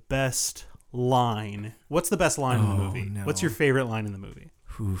the best line? What's the best line in the movie? no. What's your favorite line in the movie?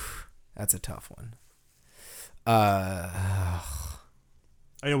 Oof, that's a tough one.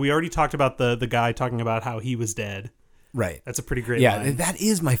 I know we already talked about the guy talking about how he was dead. Right. That's a pretty great Yeah, line. that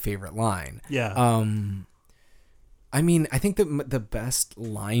is my favorite line. Yeah. I mean, I think that the best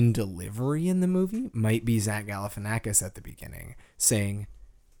line delivery in the movie might be Zach Galifianakis at the beginning saying,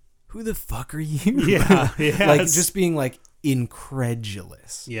 "Who the fuck are you?" Yeah, like yes. just being like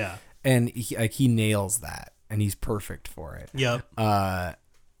incredulous. Yeah. And he nails that, and he's perfect for it. Yep.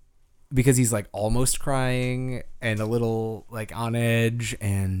 Because he's like almost crying and a little like on edge,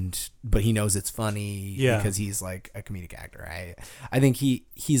 but he knows it's funny. Yeah. Because he's like a comedic actor. I think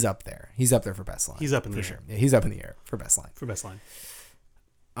he's up there. He's up there for best line. He's up in for the sure. air. Yeah, he's up in the air for best line. For best line.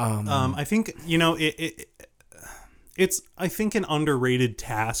 I think it's I think an underrated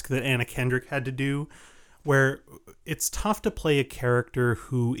task that Anna Kendrick had to do, where it's tough to play a character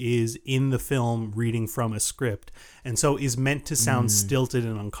who is in the film reading from a script and so is meant to sound stilted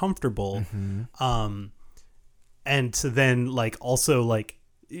and uncomfortable, and to then like also like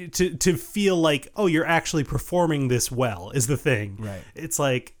to feel like, oh, you're actually performing this well is the thing. Right. It's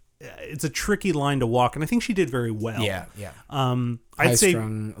like it's a tricky line to walk, and I think she did very well. Yeah. I'd High say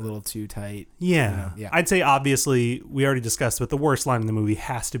strung, a little too tight. yeah. Yeah. I'd say obviously we already discussed, but the worst line in the movie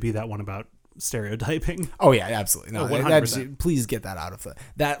has to be that one about stereotyping. Oh yeah, absolutely. No, Oh, 100%. please get that out of the.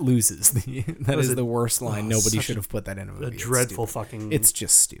 That loses the. That was is a- the worst line. oh, Nobody such should have put that in a movie. A It's dreadful stupid. fucking It's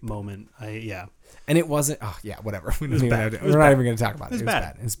just stupid. moment. Yeah. And it wasn't. Oh yeah, whatever. We don't even bad. have to- It was We're not bad. even going to talk about it. It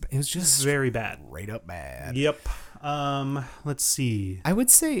was bad. It was just Very bad. straight up bad. Yep. Let's see. I would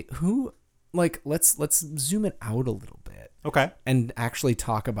say who like let's zoom it out a little bit Okay. and actually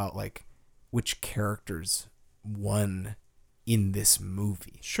talk about like which characters won in this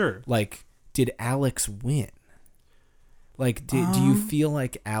movie. Sure. Like, did Alex win? Like, do you feel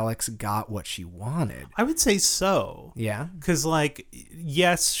like Alex got what she wanted? I would say so. Yeah. Because, like,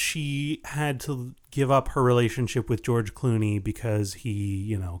 yes, she had to give up her relationship with George Clooney because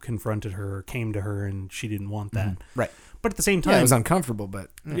he, confronted her, came to her, and she didn't want that. Right. But at the same Yeah, it time, was uncomfortable,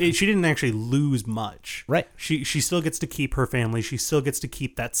 but she didn't actually lose much. Right. She still gets to keep her family. She still gets to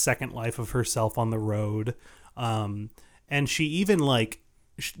keep that second life of herself on the road. And she even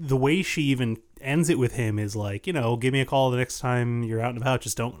the way she even ends it with him is like, give me a call the next time you're out and about.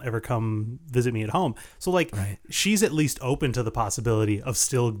 Just don't ever come visit me at home. So like, Right. she's at least open to the possibility of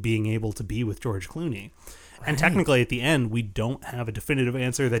still being able to be with George Clooney. And technically at the end, we don't have a definitive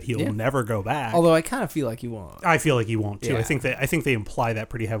answer that he'll never go back. although I kind of feel like he won't. I feel like he won't too. Yeah. I think they imply that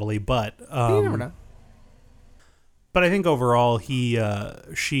pretty heavily, but You never know. but I think overall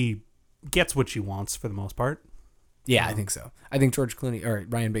she gets what she wants for the most part. Yeah, I think so. I think George Clooney or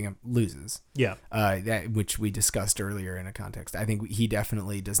Ryan Bingham loses. Yeah. Which we discussed earlier in a context. I think he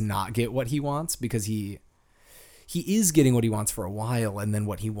definitely does not get what he wants because he he is getting what he wants for a while, and then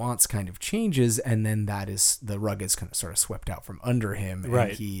what he wants kind of changes, and then the rug is kind of sort of swept out from under him, and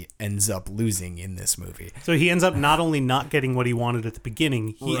Right. he ends up losing in this movie. So he ends up not only not getting what he wanted at the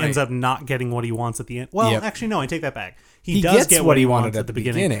beginning, he Right. ends up not getting what he wants at the end. Well, Yep. actually, no, I take that back. He does gets get what he wanted at the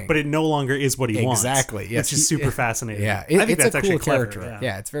beginning. but it no longer is what he wants. Exactly. Yes. Which is super fascinating. Yeah, I think it's that's a actually cool clever, character.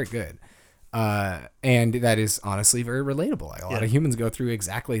 Yeah, it's very good. And that is honestly very relatable. Like, a lot Yeah. of humans go through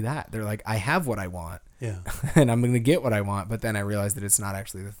exactly that. They're like, I have what I want, Yeah. and I'm going to get what I want, but then I realize that it's not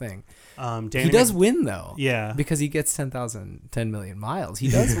actually the thing. Danny He does win though. Yeah. Because he gets 10 million miles. He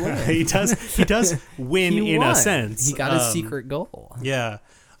does win. he does win He in won. a sense. He got his secret goal. Yeah.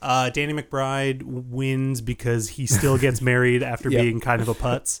 Danny McBride wins because he still gets married after Yep. being kind of a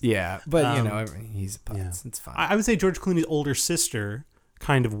putz. Yeah, but he's a putz. Yeah. It's fine. I would say George Clooney's older sister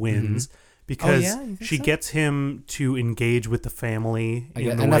kind of wins because yeah? You think she so? gets him to engage with the family I in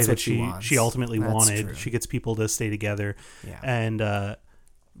guess- the and way that's that what she wants. she ultimately That's wanted. true. She gets people to stay together Yeah. and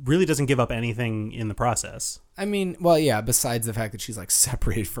really doesn't give up anything in the process. I mean, well, yeah. Besides the fact that she's like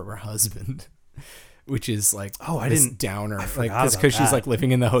separated from her husband, which is like I this didn't- downer, I like forgot just about because she's that. like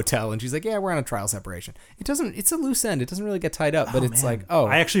living in the hotel and she's like, yeah, we're on a trial separation. It doesn't. It's a loose end. It doesn't really get tied up, but it's Man. like, oh,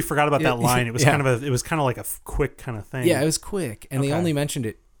 I actually forgot about that line. It was yeah. it was kind of like a quick kind of thing. yeah, it was quick, and they Okay. only mentioned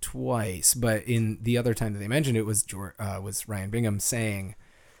it twice. But in the other time that they mentioned it was Ryan Bingham saying,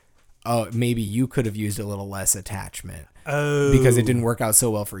 oh, maybe you could have used a little less attachment. Oh, Because it didn't work out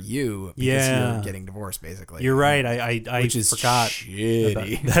so well for you because Yeah. you're getting divorced, basically. You're right. I Which is forgot.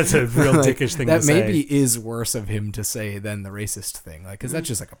 shitty. That's a real Like, dickish thing that to say. maybe is worse of him to say than the racist thing, like, because that's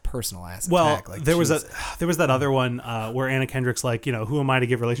just like a personal ass Well, attack. Like, there was jeez. that other one where Anna Kendrick's like, who am I to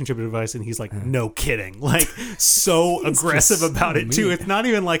give relationship advice? And he's like, no kidding, like so aggressive just about it too. mean. It's not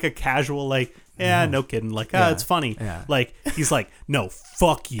even like a casual like, yeah, no kidding, like, Yeah. it's funny. Yeah. Like he's like, no,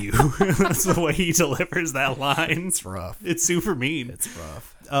 fuck you. That's the way he delivers that line. It's rough. It's super mean. It's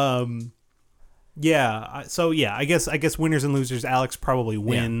rough. Yeah. So yeah, I guess winners and losers. Alex probably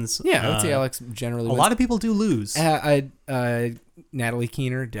wins. Yeah, I would say Alex generally A wins. lot of people do lose. Natalie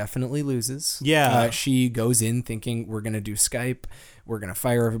Keener definitely loses. Yeah. She goes in thinking we're going to do Skype. We're going to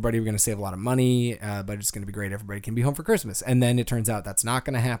fire everybody. We're going to save a lot of money, but it's going to be great. Everybody can be home for Christmas. And then it turns out that's not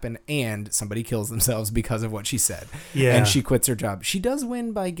going to happen. And somebody kills themselves because of what she said. Yeah. And she quits her job. She does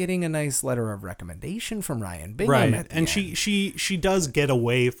win by getting a nice letter of recommendation from Ryan Bingham. Right, at the and end. she does get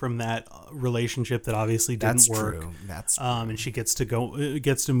away from that relationship that obviously didn't That's work. true. That's true. And she gets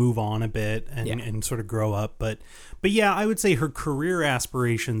to move on a bit and sort of grow up. But yeah, I would say her career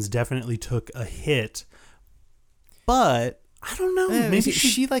aspirations definitely took a hit. But I don't know. Maybe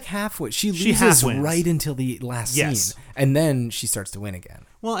she like halfway. She She loses half-wins. right until the last Yes. scene, and then she starts to win again.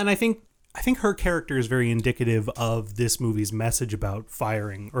 well, and I think her character is very indicative of this movie's message about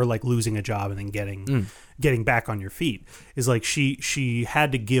firing or like losing a job and then getting back on your feet. Is like she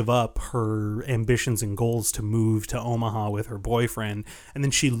had to give up her ambitions and goals to move to Omaha with her boyfriend, and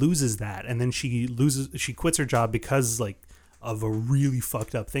then she loses that, and then she quits her job because like of a really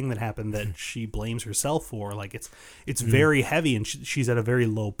fucked up thing that happened that she blames herself for. Like it's very heavy, and she's at a very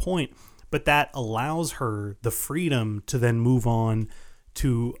low point, but that allows her the freedom to then move on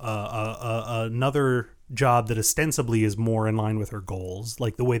to another job that ostensibly is more in line with her goals.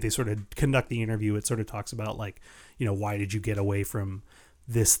 Like the way they sort of conduct the interview, it sort of talks about like, why did you get away from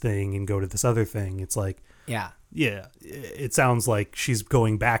this thing and go to this other thing? It's like, Yeah. yeah, it sounds like she's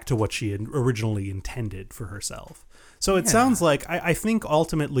going back to what she had originally intended for herself. So it sounds like, I think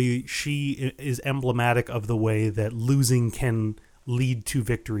ultimately she is emblematic of the way that losing can lead to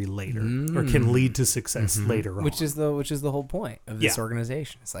victory later or can lead to success later on. Which is the whole point of this Yeah.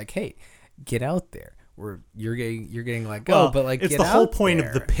 organization. It's like, hey, get out there. You're getting let go, but like it's get the whole out point there.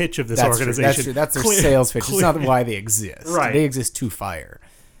 of the pitch of this That's organization. True. That's true. That's their sales pitch. It's not why they exist. Right. They exist to fire.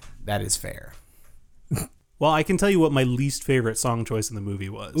 That is fair. Well, I can tell you what my least favorite song choice in the movie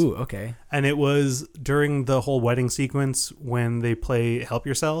was. Ooh, okay. And it was during the whole wedding sequence when they play Help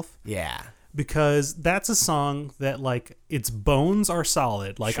Yourself. Yeah. Because that's a song that, like, its bones are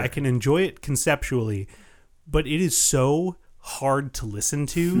solid. Like, I can enjoy it conceptually, but it is so hard to listen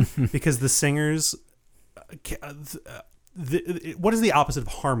to because the singers... what is the opposite of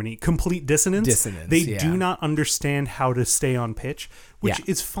harmony? Complete dissonance. Dissonance, They yeah. do not understand how to stay on pitch, which Yeah.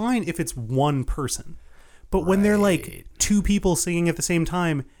 is fine if it's one person. But when they're like two people singing at the same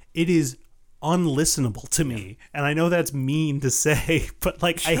time, it is unlistenable to me. And I know that's mean to say, but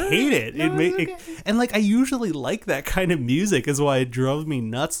like I hate it. And like I usually like that kind of music is why it drove me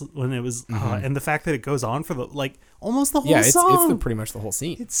nuts when it was and the fact that it goes on for the like almost the whole Yeah, it's song. pretty much the whole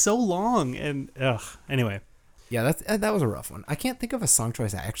scene. It's so long and anyway. Yeah, that was a rough one. I can't think of a song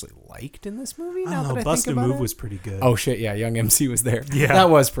choice I actually liked in this movie. Now that I Bust think a about Move it. was pretty good. Oh shit, yeah, Young MC was there. Yeah. That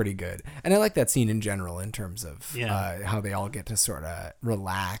was pretty good. And I like that scene in general in terms of Yeah. how they all get to sort of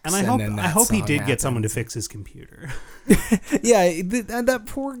relax. And I hope he did get someone to fix his computer. Yeah, that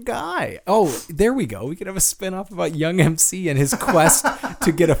poor guy. Oh, there we go. We could have a spin-off about Young MC and his quest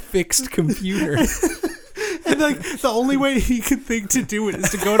to get a fixed computer. And like the only way he could think to do it is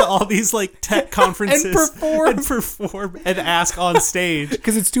to go to all these like tech conferences And perform and ask on stage.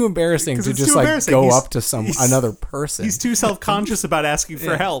 Because it's too embarrassing to it's just too like embarrassing. go He's- up to another person. He's too self-conscious about asking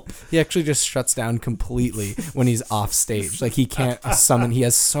for help. He actually just shuts down completely when he's off stage. Like he can't summon. He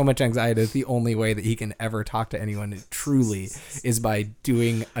has so much anxiety that the only way that he can ever talk to anyone truly is by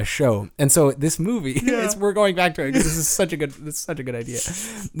doing a show. And so this movie, we're going back to it because this is such a good idea.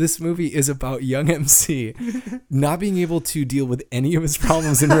 This movie is about Young MC not being able to deal with any of his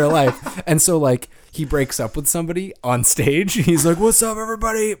problems in real life, and so like he breaks up with somebody on stage. He's like, "What's up,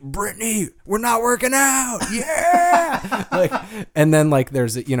 everybody? Brittany, we're not working out, yeah!" Like, and then like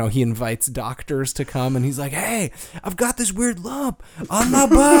there's he invites doctors to come, and he's like, "Hey, I've got this weird lump on my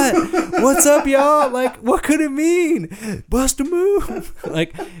butt. What's up, y'all? Like, what could it mean? Bust a move!"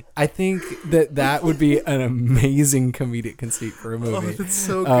 Like, I think that would be an amazing comedic conceit for a movie. Oh, that's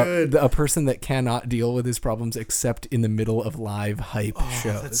so good. A person that cannot deal with his problems except in the middle of live hype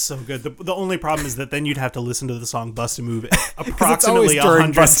shows. That's so good. The only problem is that then you'd have to listen to the song Bust a Move It's approximately always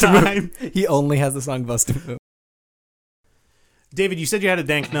during 100 Bust a Move. times. He only has the song Bust a Move. David, you said you had a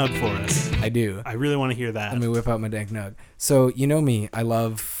dank nug for us. I do. I really want to hear that. Let me whip out my dank nug. So, you know me, I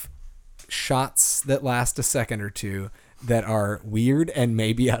love shots that last a second or two that are weird and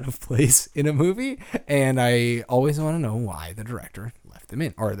maybe out of place in a movie. And I always want to know why the director left them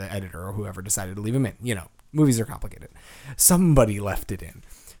in, or the editor, or whoever decided to leave them in. Movies are complicated. Somebody left it in.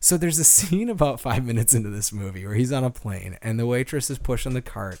 So there's a scene about 5 minutes into this movie where he's on a plane and the waitress is pushing the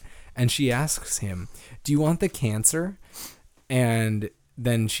cart and she asks him, "Do you want the cancer?" And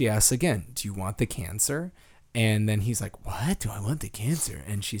then she asks again, "Do you want the cancer?" And then he's like, "What? Do I want the cancer?"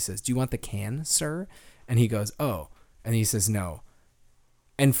 And she says, "Do you want the can, sir?" And he goes, "Oh." And he says, "No."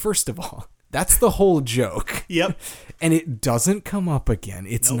 And first of all, that's the whole joke. Yep. And it doesn't come up again.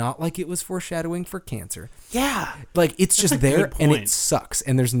 It's not like it was foreshadowing for cancer. Yeah. Like, it's That's a just there good and point. it sucks.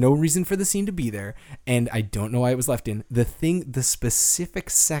 And there's no reason for the scene to be there. And I don't know why it was left in. The specific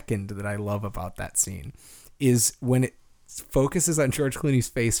second that I love about that scene is when it focuses on George Clooney's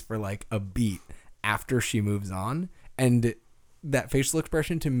face for like a beat after she moves on. And that facial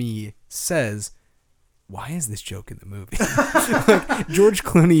expression to me says, why is this joke in the movie? Like, George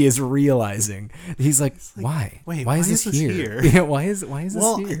Clooney is realizing. He's like, why? Wait, why is this here? Yeah, why is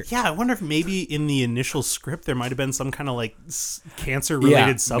this here? Yeah, I wonder if maybe in the initial script there might have been some kind of like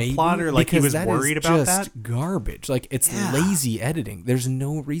cancer-related subplot, maybe, or like he because was that worried is about just that. Garbage. Like, it's lazy editing. There's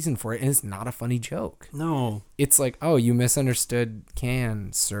no reason for it, and it's not a funny joke. No. It's like, oh, you misunderstood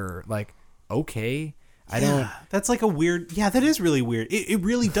cancer. Like, okay. I don't. That's like a weird. Yeah, that is really weird. It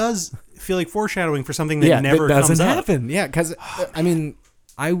really does feel like foreshadowing for something that never that doesn't comes up. happen. Yeah, because I mean,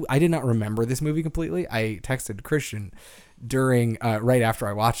 I did not remember this movie completely. I texted Christian during right after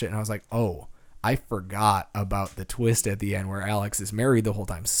I watched it, and I was like, oh, I forgot about the twist at the end where Alex is married the whole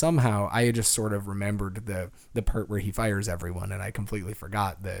time. Somehow I had just sort of remembered the part where he fires everyone, and I completely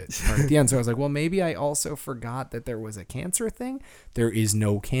forgot the part at the end. So I was like, well, maybe I also forgot that there was a cancer thing. There is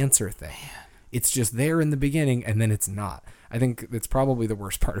no cancer thing. It's just there in the beginning, and then it's not. I think it's probably the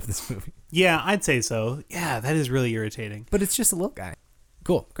worst part of this movie. Yeah, I'd say so. Yeah, that is really irritating. But it's just a little guy.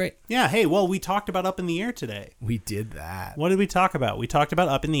 Cool. Great. Yeah, hey, well, we talked about Up in the Air today. We did that. What did we talk about? We talked about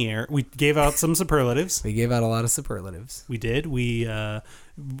Up in the Air. We gave out some superlatives. We gave out a lot of superlatives. We did. We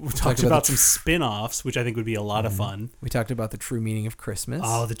talked about some spin-offs, which I think would be a lot of fun. We talked about the true meaning of Christmas.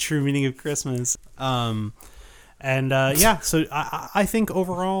 Oh, the true meaning of Christmas. Yeah, so I think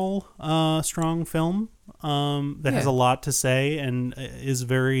overall, strong film that has a lot to say and is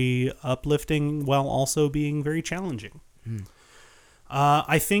very uplifting while also being very challenging.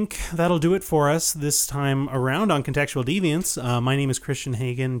 I think that'll do it for us this time around on Contextual Deviance. My name is Christian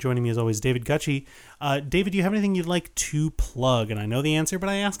Hagen. Joining me as always, David Gutchie. David, do you have anything you'd like to plug? And I know the answer, but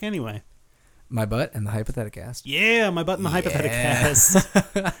I ask anyway. My Butt and the Hypotheticast. Yeah, My Butt and the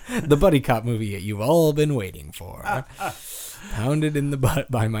Hypotheticast. The buddy cop movie you've all been waiting for. Pounded in the butt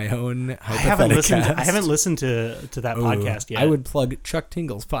by my own Hypotheticast. I haven't listened to that podcast yet. I would plug Chuck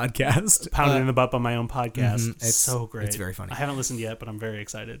Tingle's podcast. Pounded in the butt by my own podcast. It's so great. It's very funny. I haven't listened yet, but I'm very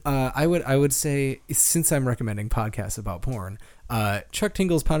excited. I would say, since I'm recommending podcasts about porn, Chuck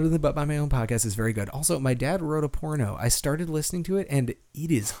Tingle's Pounded in the Butt by My Own Podcast is very good. Also, My Dad Wrote a Porno. I started listening to it, and it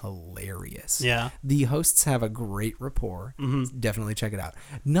is hilarious. Yeah. The hosts have a great rapport. Definitely check it out.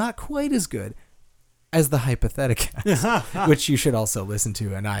 Not quite as good as the Hypotheticast, which you should also listen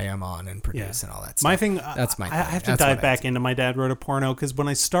to, and I am on and produce and all that stuff. My thing, that's my I thing. have to That's dive what back into My Dad Wrote a Porno, because when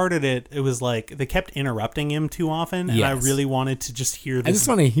I started it, it was like they kept interrupting him too often, and I really wanted to just hear this. I just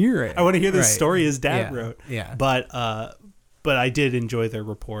want to hear it. I want to hear this Right. story his dad wrote. Yeah. But I did enjoy their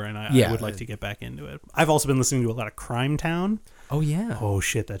rapport, and I would like to get back into it. I've also been listening to a lot of Crime Town. Oh, yeah. Oh,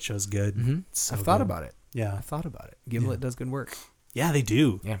 shit, that show's good. Mm-hmm. So I've thought good. about it. Yeah. I've thought about it. Gimlet does good work. Yeah, they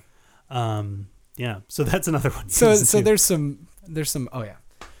do. Yeah. Yeah. So that's another one. So there's some there's some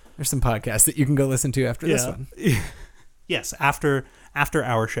podcasts that you can go listen to after this one. Yes, after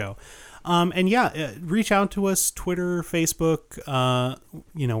our show. Reach out to us, Twitter, Facebook.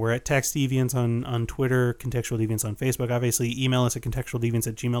 We're at Text Deviants on Twitter, Contextual Deviants on Facebook. Obviously, email us at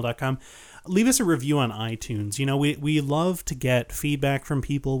contextualdeviants@gmail.com. Leave us a review on iTunes. We love to get feedback from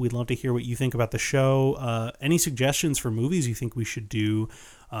people. We'd love to hear what you think about the show. Any suggestions for movies you think we should do,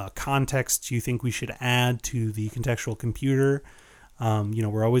 contexts you think we should add to the Contextual Computer.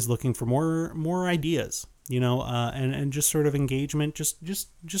 We're always looking for more ideas. And just sort of engagement,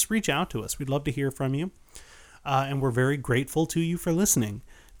 just reach out to us. We'd love to hear from you. And we're very grateful to you for listening.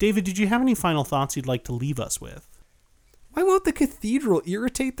 David, did you have any final thoughts you'd like to leave us with? Why won't the cathedral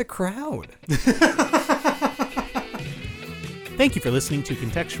irritate the crowd? Thank you for listening to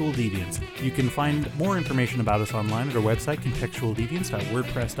Contextual Deviants. You can find more information about us online at our website,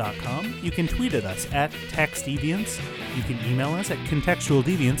 contextualdeviants.wordpress.com. You can tweet at us at TextDeviants. You can email us at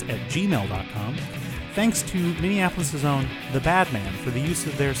contextualdeviants@gmail.com. Thanks to Minneapolis' own The Badman for the use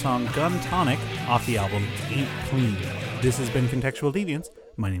of their song Gun Tonic off the album Ain't Clean. This has been Contextual Deviants.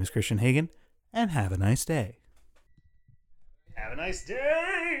 My name is Christian Hagen, and have a nice day. Have a nice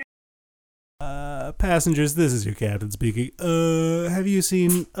day! Passengers, this is your captain speaking. Have you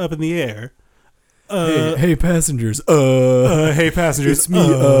seen Up in the Air? Hey passengers. Hey passengers. It's me,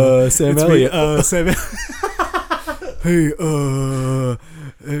 Sam it's Elliott. Me, Sam. Hey,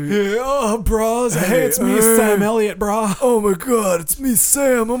 bros. Hey, it's me, Sam Elliott, bro. Oh my god, it's me,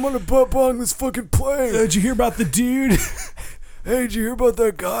 Sam. I'm gonna butt bong this fucking plane. Did you hear about the dude? Hey, did you hear about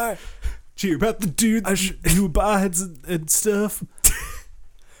that guy? Did you hear about the dude who abides and stuff?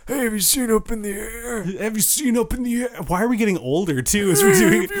 Hey, have you seen Up in the Air? Have you seen Up in the Air? Why are we getting older, too, as we're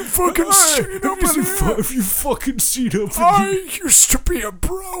doing it? Have you fucking seen Up in the Air? Have you fucking seen Up in the Air? I used to be a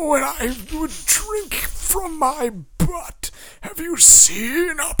bro and I would drink from my butt. Have you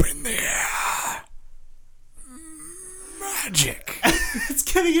seen Up in the Air? Magic. It's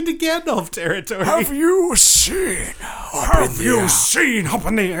getting into Gandalf territory. Have you seen Up in the Air? Seen Up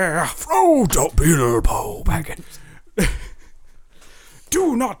in the Air? Frodo Bilbo Baggins.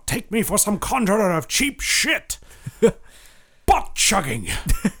 Do not take me for some conjurer of cheap shit. Butt chugging.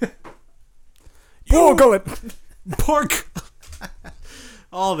 Pork.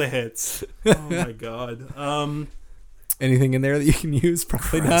 All the hits. Oh my god. Anything in there that you can use?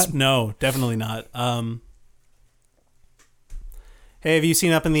 Probably not. No, definitely not. Hey, have you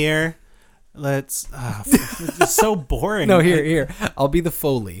seen Up in the Air? Let's. It's so boring. No, here. I'll be the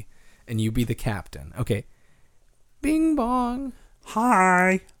Foley, and you be the captain. Okay. Bing bong.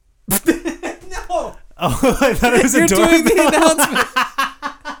 Hi. No. Oh, I thought it was You're a doorbell. doing the announcement.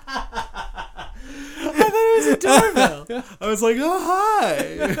 I thought it was a doorbell. I was like, oh,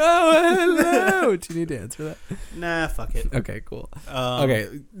 hi. Oh, hello. Do you need to answer that? Nah, fuck it. Okay, cool.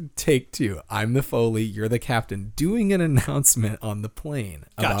 Okay, take 2. I'm the Foley. You're the captain. Doing an announcement on the plane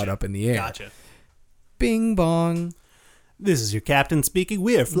about Up in the Air. Gotcha. Bing bong. This is your captain speaking.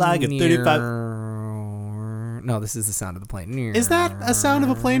 We are flying at 35. No, this is the sound of the plane. Is that a sound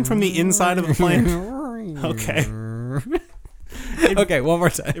of a plane from the inside of a plane? Okay. Okay, one more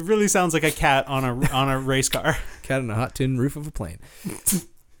time. It really sounds like a cat on a race car. Cat on a hot tin roof of a plane.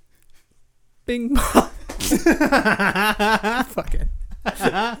 Bing bong. Fuck it.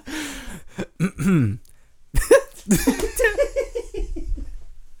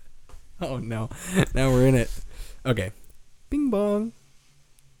 Oh no. Now we're in it. Okay. Bing bong.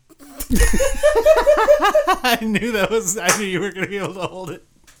 I knew you were going to be able to hold it.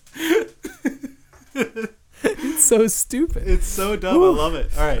 It's so stupid. It's so dumb. Woo. I love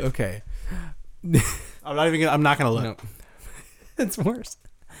it. All right. Okay. I'm not going to look. No. It's worse.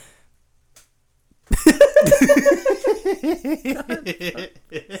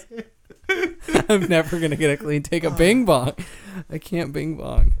 I'm never going to get a clean take a bing bong. I can't bing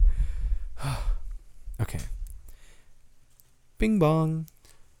bong. Okay. Bing bong.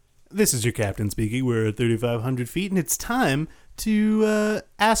 This is your captain speaking. We're at 3,500 feet, and it's time to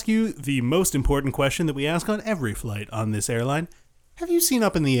ask you the most important question that we ask on every flight on this airline. Have you seen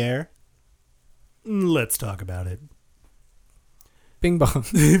Up in the Air? Let's talk about it. Bing bong.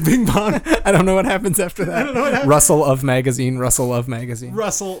 Bing bong. I don't know what happens after that. I don't know what happens. Russell of Magazine. Russell of Magazine.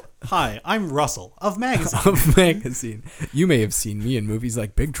 Russell. Hi, I'm Russell of Magazine. Of Magazine. You may have seen me in movies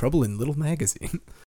like Big Trouble in Little Magazine.